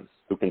blueprints,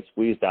 who can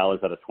squeeze dollars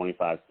out of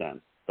 25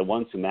 cents, the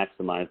ones who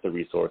maximize their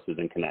resources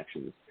and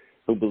connections,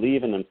 who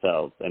believe in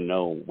themselves and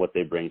know what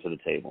they bring to the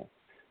table.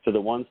 To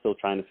the ones still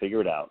trying to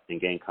figure it out and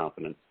gain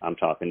confidence, I'm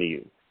talking to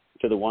you.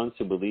 To the ones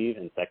who believe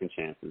in second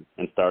chances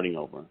and starting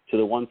over. To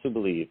the ones who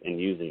believe in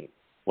using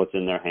what's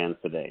in their hands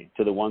today.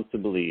 To the ones who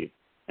believe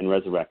in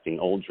resurrecting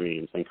old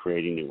dreams and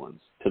creating new ones.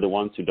 To the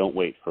ones who don't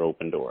wait for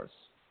open doors.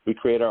 We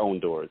create our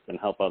own doors and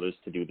help others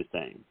to do the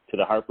same. To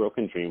the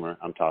heartbroken dreamer,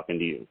 I'm talking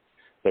to you.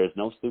 There is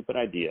no stupid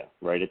idea.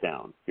 Write it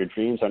down. Your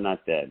dreams are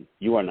not dead.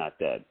 You are not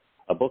dead.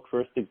 A book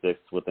first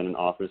exists within an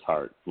author's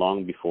heart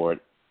long before it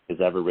is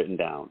ever written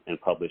down and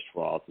published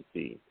for all to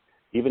see.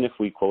 Even if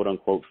we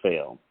quote-unquote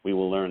fail, we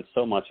will learn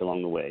so much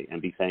along the way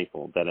and be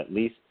thankful that at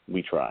least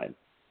we tried.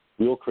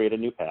 We will create a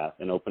new path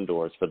and open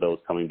doors for those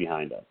coming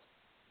behind us.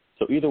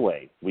 So either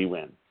way, we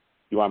win.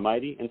 You are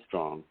mighty and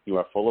strong. You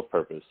are full of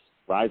purpose.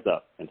 Rise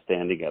up and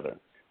stand together.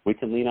 We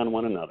can lean on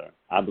one another.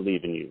 I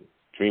believe in you.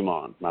 Dream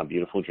on, my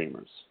beautiful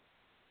dreamers.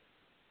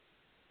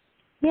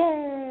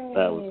 Yay!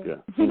 That was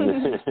good.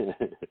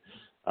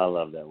 I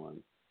love that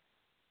one.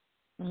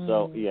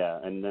 So, yeah,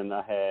 and then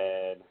I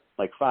had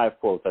like 5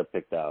 quotes I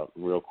picked out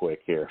real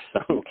quick here.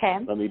 So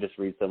let me just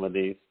read some of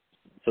these.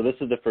 So this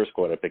is the first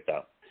quote I picked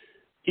out.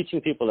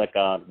 Teaching people that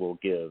God will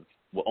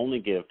only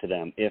give to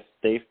them if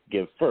they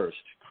give first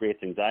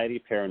creates anxiety,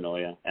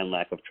 paranoia, and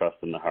lack of trust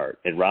in the heart.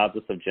 It robs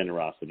us of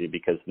generosity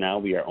because now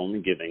we are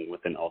only giving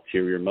with an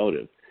ulterior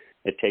motive.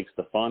 It takes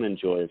the fun and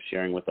joy of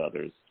sharing with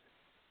others.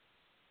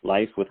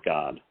 Life with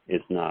God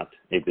is not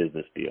a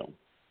business deal.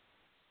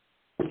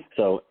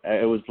 So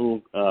it was a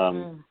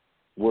little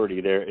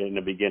wordy there in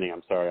the beginning.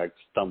 I'm sorry, I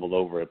stumbled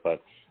over it.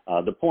 But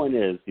the point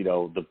is,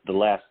 the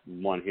last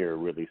one here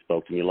really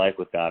spoke to me. Life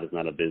with God is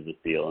not a business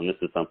deal. And this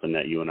is something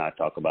that you and I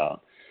talk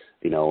about,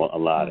 a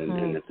lot.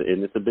 And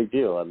it's a big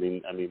deal. I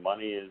mean,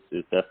 money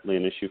is definitely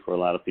an issue for a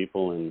lot of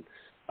people. And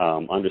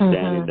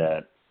understanding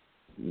that,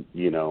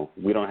 we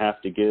don't have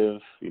to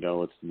give,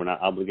 we're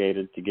not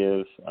obligated to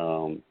give.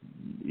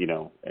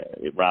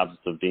 It robs us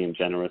of being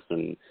generous,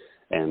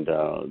 and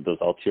those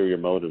ulterior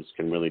motives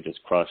can really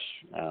just crush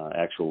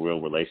actual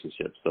real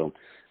relationships. So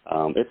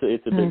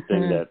it's a big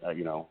thing that,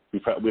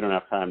 we don't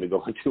have time to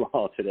go into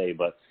all today,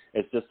 but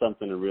it's just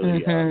something to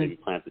really maybe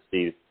plant the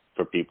seeds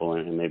for people,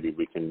 and maybe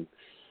we can,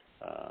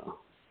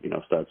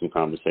 start some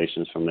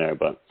conversations from there.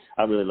 But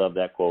I really love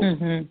that quote.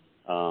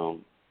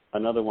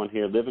 Another one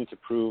here, living to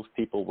prove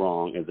people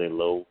wrong is a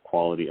low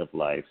quality of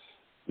life.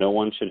 No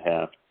one should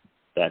have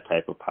that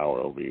type of power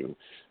over you.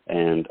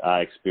 And I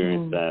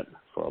experienced that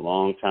for a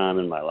long time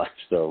in my life.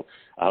 So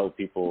I hope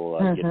people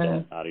get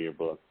that out of your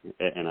book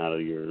and out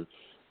of your,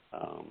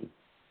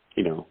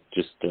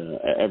 just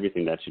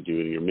everything that you do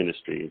in your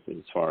ministry as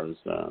far as,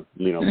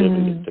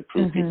 living to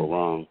prove people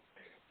wrong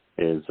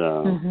is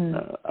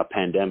a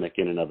pandemic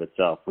in and of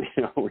itself. We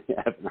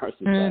have in our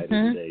society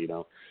today,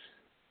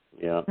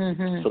 Yeah.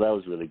 So that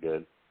was really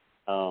good.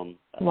 Wow.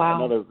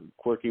 Another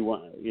quirky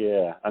one.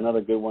 Yeah.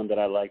 Another good one that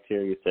I liked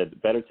here. You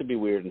said, better to be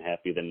weird and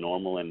happy than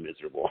normal and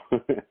miserable.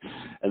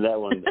 And that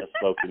one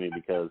spoke to me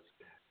because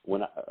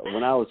when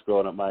I was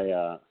growing up, my,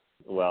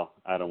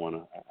 I don't want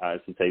to, I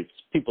should say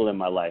people in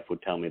my life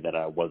would tell me that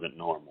I wasn't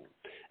normal.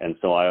 And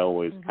so I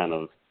always kind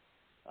of,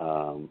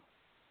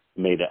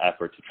 made an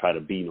effort to try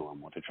to be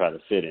normal, to try to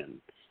fit in.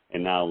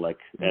 And now,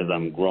 as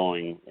I'm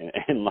growing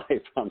in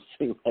life, I'm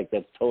seeing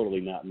that's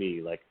totally not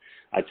me.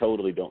 I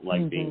totally don't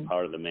like being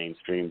part of the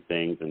mainstream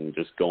things and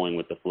just going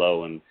with the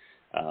flow and,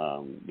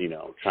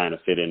 trying to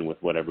fit in with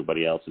what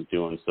everybody else is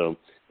doing. So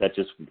that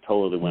just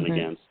totally went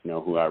against,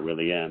 who I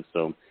really am.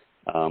 So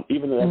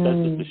even though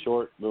that's just a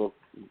short little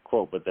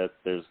quote, but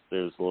there's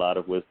a lot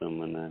of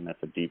wisdom, and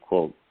that's a deep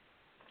quote.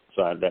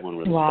 So that one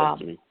really spoke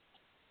to me.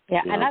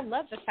 Yeah, and I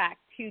love the fact,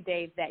 too,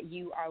 Dave, that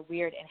you are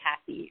weird and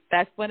happy.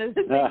 That's one of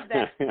the things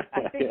that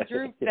I think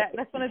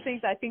that's one of the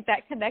things I think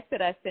that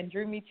connected us and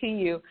drew me to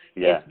you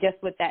is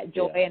just with that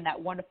joy and that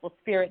wonderful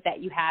spirit that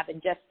you have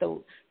and just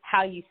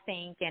how you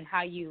think and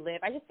how you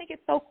live. I just think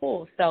it's so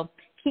cool. So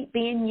keep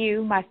being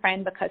you, my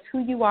friend, because who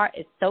you are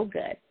is so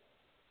good.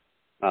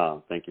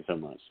 Oh, thank you so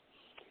much.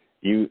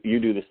 You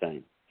do the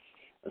same.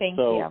 Thank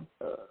you.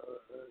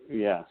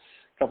 Yes,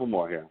 a couple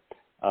more here.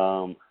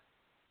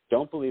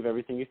 Don't believe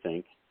everything you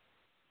think.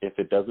 If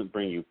it doesn't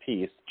bring you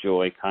peace,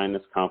 joy,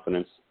 kindness,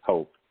 confidence,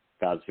 hope,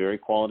 God's very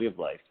quality of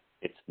life,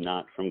 it's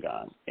not from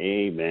God.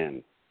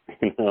 Amen.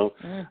 That's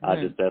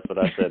what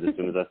I said as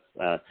soon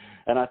as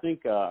and I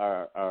think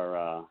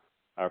our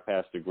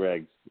pastor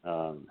Greg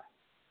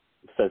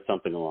said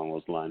something along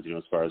those lines,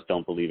 as far as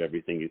don't believe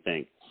everything you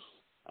think.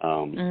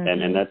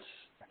 And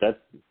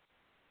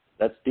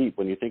that's deep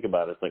when you think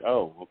about it. It's like,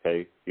 oh,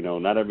 okay,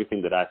 not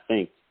everything that I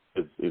think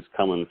is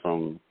coming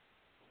from,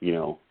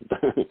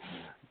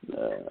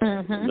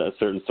 a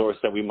certain source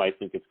that we might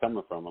think it's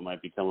coming from. It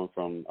might be coming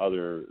from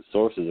other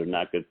sources or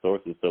not good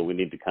sources. So we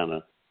need to kind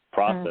of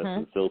process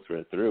and filter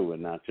it through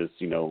and not just,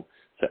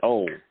 say,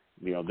 oh,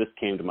 this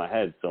came to my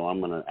head, so I'm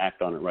going to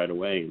act on it right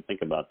away and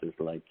think about this.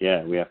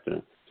 We have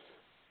to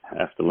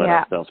let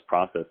ourselves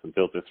process and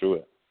filter through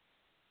it.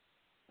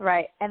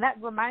 Right. And that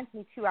reminds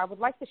me, too, I would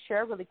like to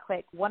share really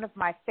quick one of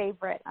my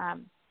favorite,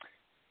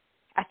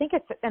 I think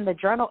it's in the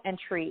journal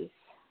entries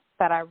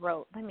that I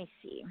wrote. Let me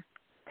see.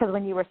 Because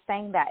when you were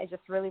saying that, it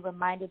just really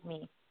reminded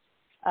me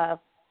of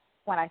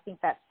when I think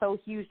that's so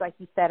huge, like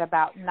you said,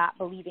 about not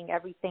believing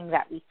everything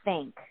that we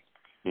think.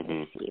 Let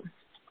me see.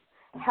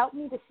 Help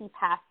me to see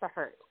past the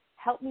hurt.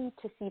 Help me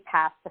to see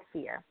past the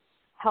fear.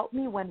 Help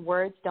me when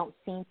words don't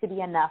seem to be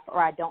enough or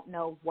I don't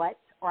know what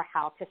or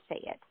how to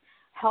say it.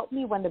 Help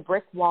me when the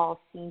brick walls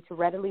seem to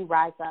readily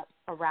rise up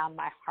around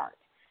my heart.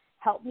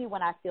 Help me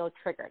when I feel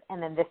triggered.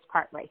 And then this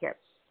part right here.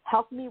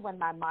 Help me when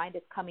my mind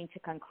is coming to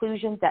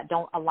conclusions that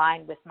don't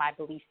align with my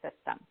belief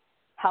system.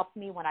 Help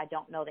me when I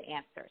don't know the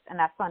answers. And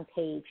that's on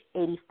page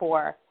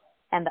 84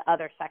 and the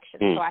other section.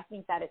 So I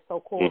think that is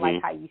so cool,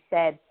 like how you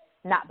said,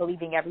 not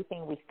believing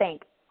everything we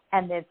think.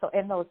 And then so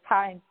in those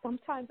times,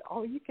 sometimes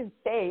all you can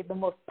say, the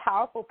most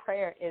powerful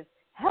prayer is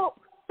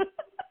help.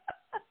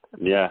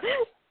 Yeah.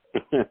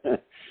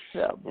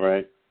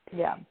 Right.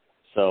 Yeah.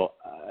 So,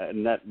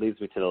 and that leads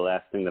me to the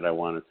last thing that I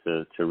wanted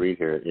to read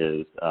here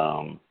is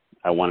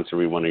I wanted to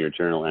read one of your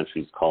journal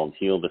entries called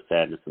Heal the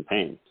Sadness and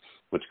Pain,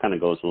 which kind of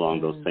goes along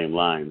those same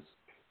lines.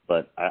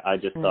 But I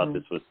just thought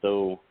this was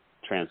so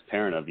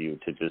transparent of you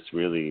to just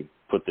really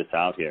put this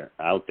out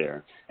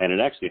there. And it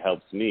actually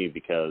helps me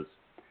because,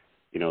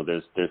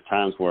 there's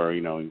times where,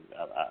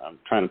 I'm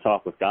trying to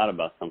talk with God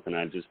about something.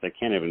 I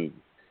can't even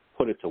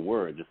put it to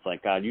words. It's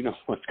like, God, you know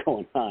what's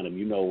going on and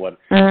you know what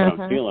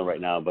I'm feeling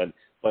right now. But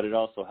it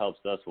also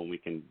helps us when we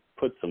can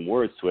put some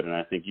words to it. And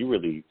I think you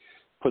really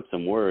put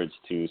some words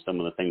to some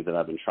of the things that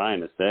I've been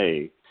trying to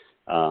say,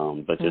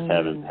 but just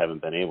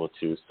haven't been able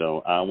to.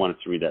 So I wanted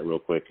to read that real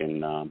quick,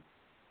 and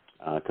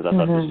because I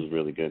thought this was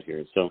really good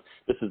here. So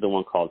this is the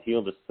one called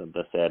Heal the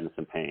Sadness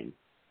and Pain.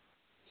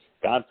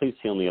 God, please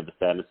heal me of the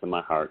sadness in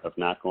my heart of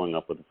not growing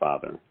up with a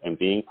father and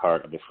being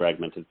part of a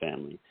fragmented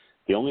family.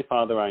 The only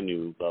father I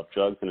knew loved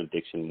drugs and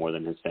addiction more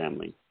than his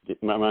family.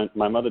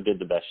 My mother did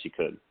the best she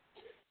could,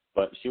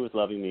 but she was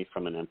loving me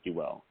from an empty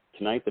well.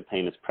 Tonight the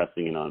pain is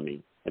pressing in on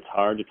me. It's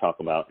hard to talk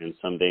about, and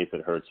some days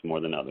it hurts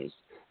more than others.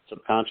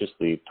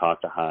 Subconsciously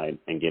talk to hide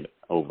and get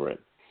over it,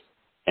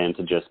 and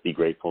to just be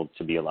grateful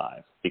to be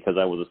alive, because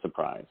I was a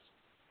surprise.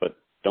 But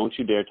don't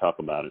you dare talk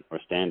about it or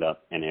stand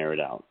up and air it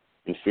out,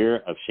 in fear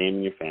of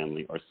shaming your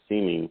family or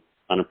seeming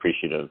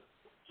unappreciative,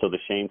 so the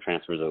shame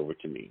transfers over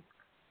to me.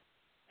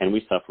 And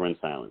we suffer in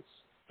silence.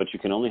 But you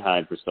can only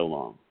hide for so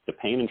long. The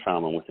pain and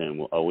trauma within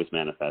will always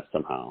manifest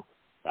somehow.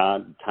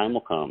 God, time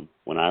will come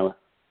when I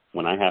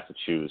when I have to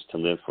choose to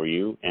live for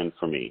you and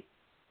for me,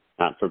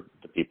 not for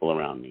the people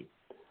around me.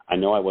 I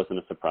know I wasn't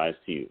a surprise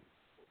to you,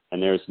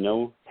 and there is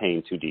no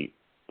pain too deep.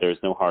 There is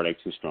no heartache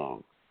too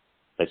strong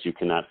that you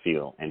cannot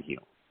feel and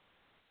heal.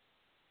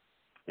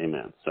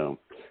 Amen. So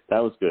that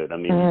was good. I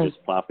mean,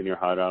 just plopping your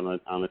heart out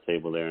on the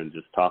table there and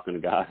just talking to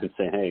God and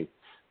saying, hey,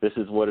 this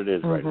is what it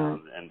is right now.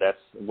 And that's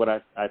what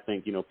I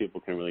think,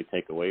 people can really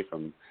take away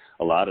from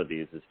a lot of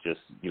these is just,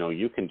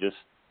 you can just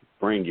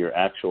bring your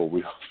actual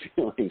real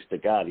feelings to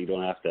God. You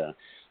don't have to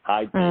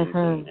hide things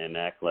and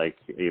act like,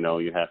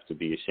 you have to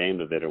be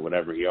ashamed of it or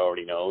whatever. He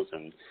already knows,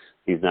 and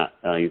he's not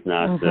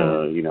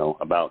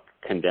about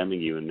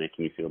condemning you and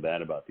making you feel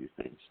bad about these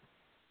things.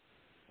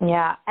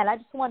 Yeah, and I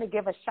just want to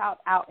give a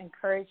shout-out,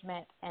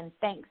 encouragement, and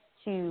thanks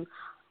to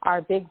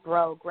our big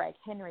bro, Greg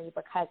Henry,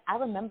 because I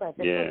remember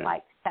this was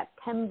like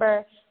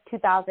September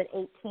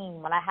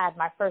 2018 when I had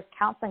my first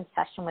counseling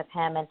session with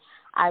him, and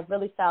I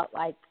really felt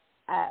like,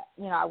 I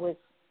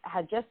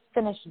had just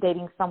finished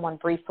dating someone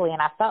briefly,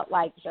 and I felt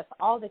like just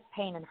all this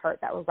pain and hurt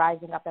that were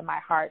rising up in my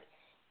heart,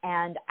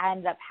 and I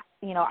ended up,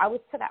 I was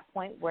to that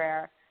point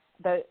where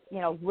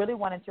really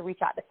wanted to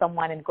reach out to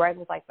someone, and Greg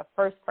was like the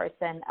first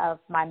person of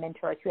my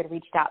mentors who had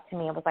reached out to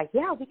me and was like,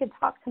 yeah, we can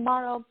talk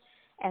tomorrow.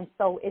 And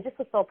so it just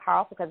was so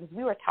powerful because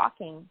we were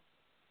talking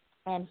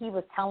and he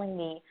was telling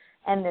me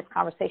in this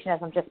conversation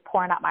as I'm just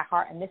pouring out my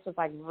heart, and this was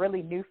like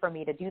really new for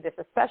me to do this,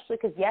 especially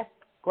because, yes,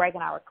 Greg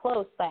and I were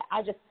close, but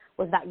I just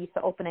was not used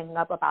to opening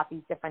up about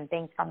these different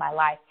things from my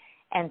life.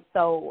 And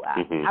so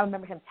I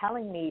remember him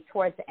telling me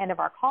towards the end of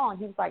our call, and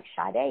he was like,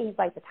 Sade, he's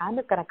like, the time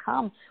is going to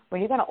come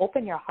when you're going to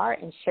open your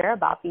heart and share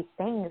about these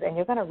things, and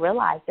you're going to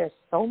realize there's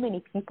so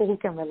many people who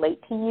can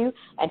relate to you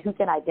and who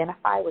can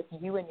identify with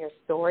you and your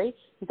story.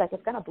 He's like,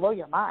 it's going to blow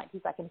your mind.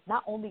 He's like, and it's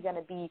not only going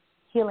to be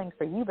healing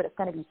for you, but it's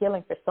going to be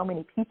healing for so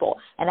many people.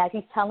 And as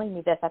he's telling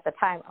me this at the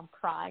time, I'm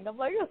crying. I'm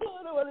like, oh,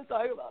 I don't want to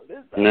talk about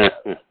this. And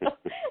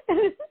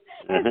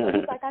so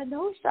he's like, I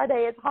know, Sade,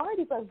 it's hard.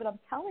 He goes, but I'm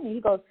telling you,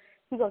 he goes,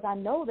 I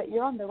know that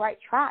you're on the right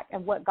track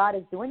and what God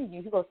is doing to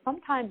you. He goes,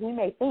 sometimes we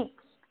may think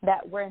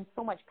that we're in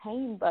so much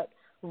pain, and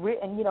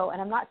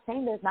I'm not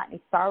saying there's not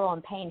any sorrow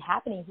and pain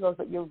happening. He goes,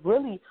 but you're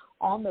really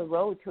on the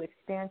road to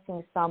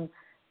experiencing some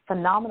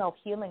phenomenal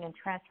healing and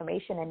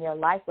transformation in your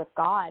life with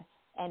God.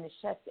 And it's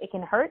just, it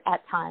can hurt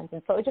at times.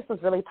 And so it just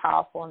was really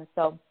powerful. And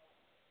so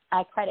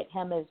I credit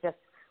him as just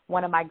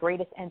one of my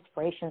greatest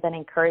inspirations and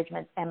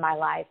encouragements in my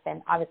life,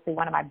 and obviously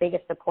one of my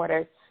biggest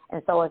supporters.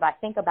 And so as I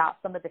think about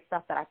some of the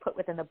stuff that I put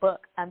within the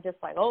book, I'm just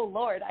like, oh,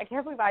 Lord, I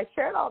can't believe I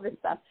shared all this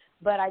stuff.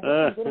 But I just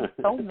am getting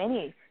so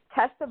many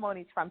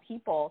testimonies from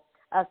people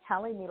of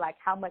telling me, like,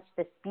 how much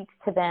this speaks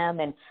to them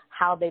and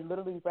how they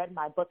literally read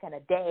my book in a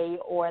day,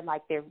 or,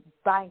 like, they're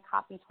buying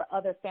copies for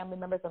other family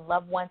members and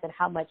loved ones and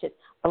how much it's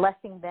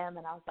blessing them.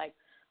 And I was like,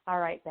 all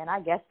right, then I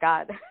guess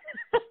God.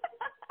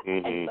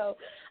 And so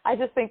I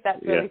just think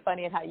that's really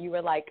funny, and how you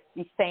were, like,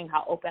 saying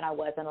how open I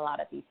was in a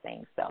lot of these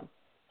things. So.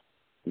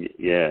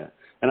 Yeah,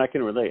 and I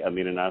can relate. I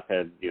mean, and I've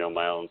had,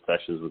 my own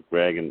sessions with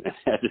Greg and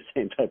had the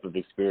same type of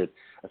experience.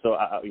 So,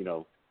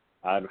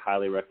 I'd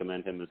highly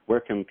recommend him. Where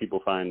can people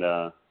find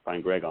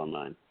Greg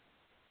online?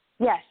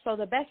 Yes, so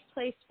the best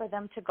place for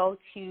them to go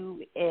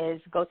to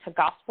is go to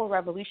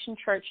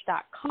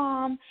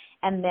gospelrevolutionchurch.com,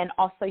 and then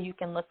also you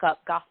can look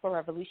up Gospel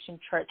Revolution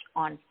Church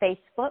on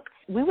Facebook.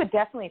 We would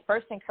definitely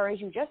first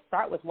encourage you, just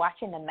start with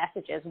watching the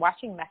messages.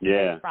 Watching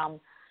messages from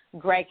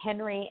Greg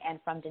Henry and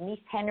from Denise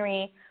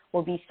Henry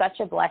will be such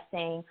a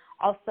blessing.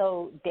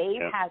 Also,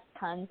 Dave has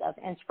tons of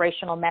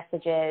inspirational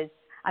messages.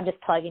 I'm just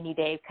plugging you,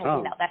 Dave,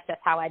 because, that's just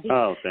how I do.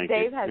 Oh, thank you.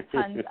 Dave has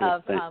tons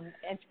of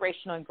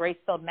inspirational and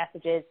grace-filled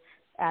messages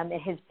in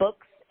his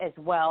books as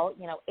well,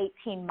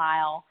 18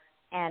 Mile,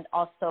 and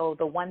also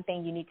The One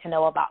Thing You Need to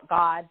Know About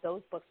God.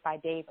 Those books by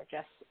Dave are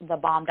just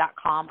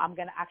thebomb.com. I'm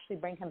going to actually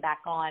bring him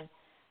back on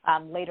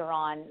later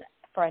on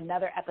for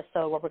another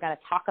episode where we're going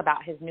to talk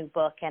about his new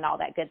book and all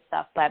that good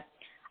stuff. But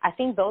I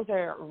think those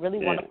are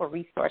really wonderful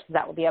resources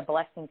that will be a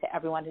blessing to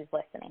everyone who's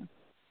listening.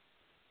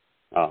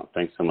 Oh,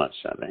 thanks so much,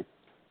 Sade.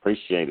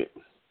 Appreciate it.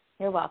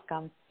 You're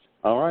welcome.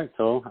 All right,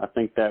 so I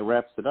think that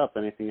wraps it up.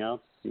 Anything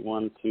else you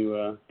wanted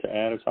to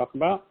add or talk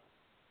about?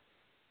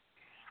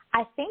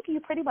 I think you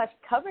pretty much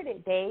covered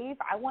it, Dave.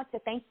 I want to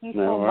thank you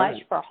so much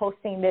for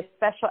hosting this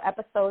special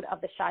episode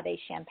of the Sade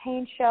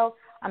Champagne Show.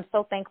 I'm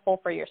so thankful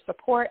for your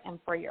support and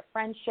for your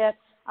friendship.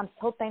 I'm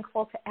so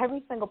thankful to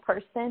every single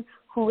person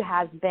who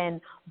has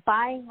been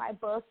buying my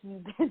book.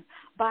 You've been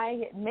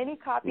buying many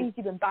copies.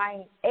 You've been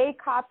buying a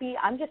copy.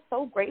 I'm just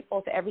so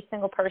grateful to every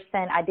single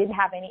person. I didn't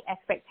have any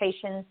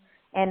expectations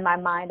in my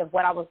mind of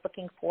what I was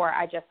looking for.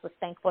 I just was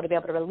thankful to be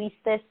able to release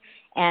this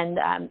and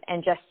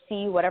just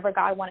see whatever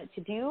God wanted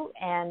to do.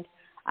 And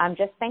I'm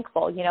just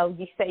thankful.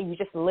 You say you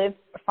just live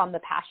from the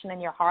passion in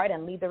your heart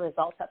and leave the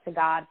results up to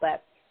God.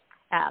 But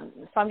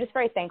so I'm just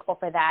very thankful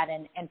for that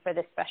and for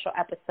this special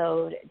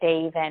episode,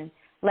 Dave, and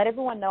let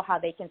everyone know how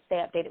they can stay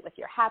updated with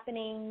your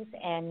happenings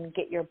and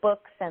get your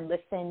books and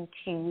listen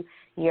to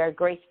your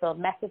grace-filled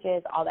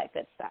messages, all that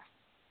good stuff.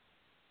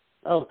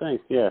 Oh,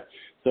 thanks. Yeah.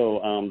 So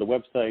the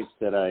website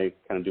that I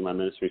kind of do my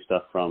ministry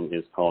stuff from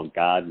is called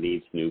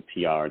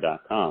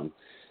GodNeedsNewPR.com.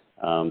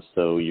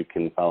 So you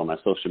can follow my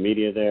social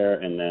media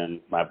there, and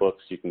then my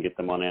books, you can get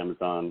them on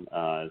Amazon,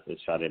 as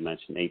Sade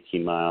mentioned,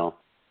 18 Mile,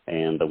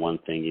 and The One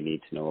Thing You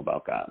Need to Know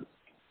About God.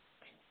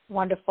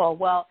 Wonderful.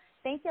 Well,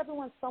 thank you,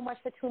 everyone, so much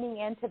for tuning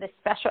in to this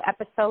special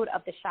episode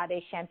of the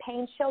Sade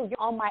Champagne Show. You're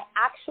on my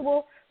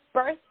actual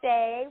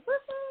birthday,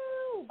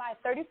 woohoo, my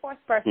 34th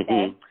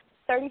birthday,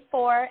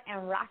 34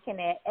 and rocking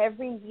it.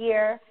 Every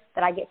year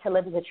that I get to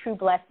live is a true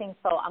blessing,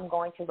 so I'm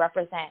going to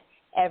represent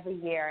every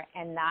year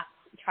and not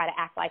try to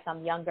act like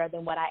I'm younger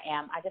than what I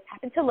am. I just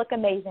happen to look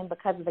amazing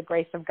because of the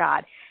grace of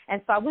God.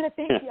 And so I want to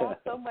thank you all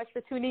so much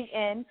for tuning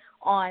in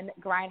on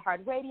Grind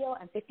Hard Radio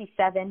and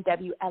 57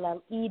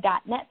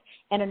 WLLE.net,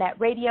 Internet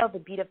Radio, the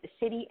beat of the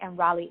city in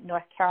Raleigh,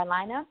 North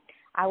Carolina.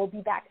 I will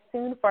be back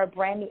soon for a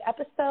brand new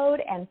episode,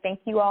 and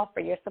thank you all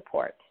for your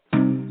support.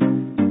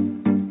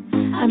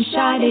 I'm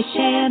Sade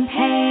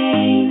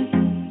Champagne.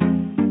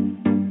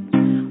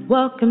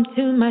 Welcome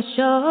to my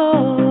show.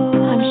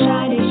 I'm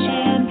Sade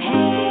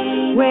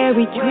Champagne, where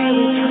we drink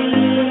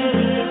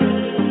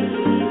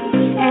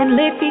and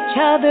lift each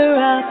other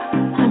up.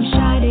 I'm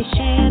Sade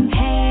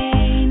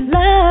Champagne.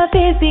 Love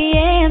is the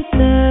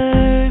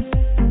answer.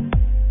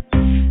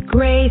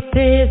 Grace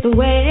is the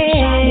way.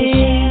 Sade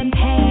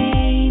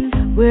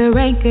Champagne. We're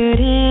anchored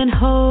in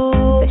hope.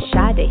 The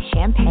Sade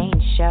Champagne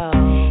Show.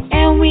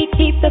 And we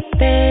keep the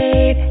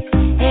faith.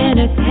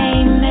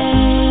 Entertainment.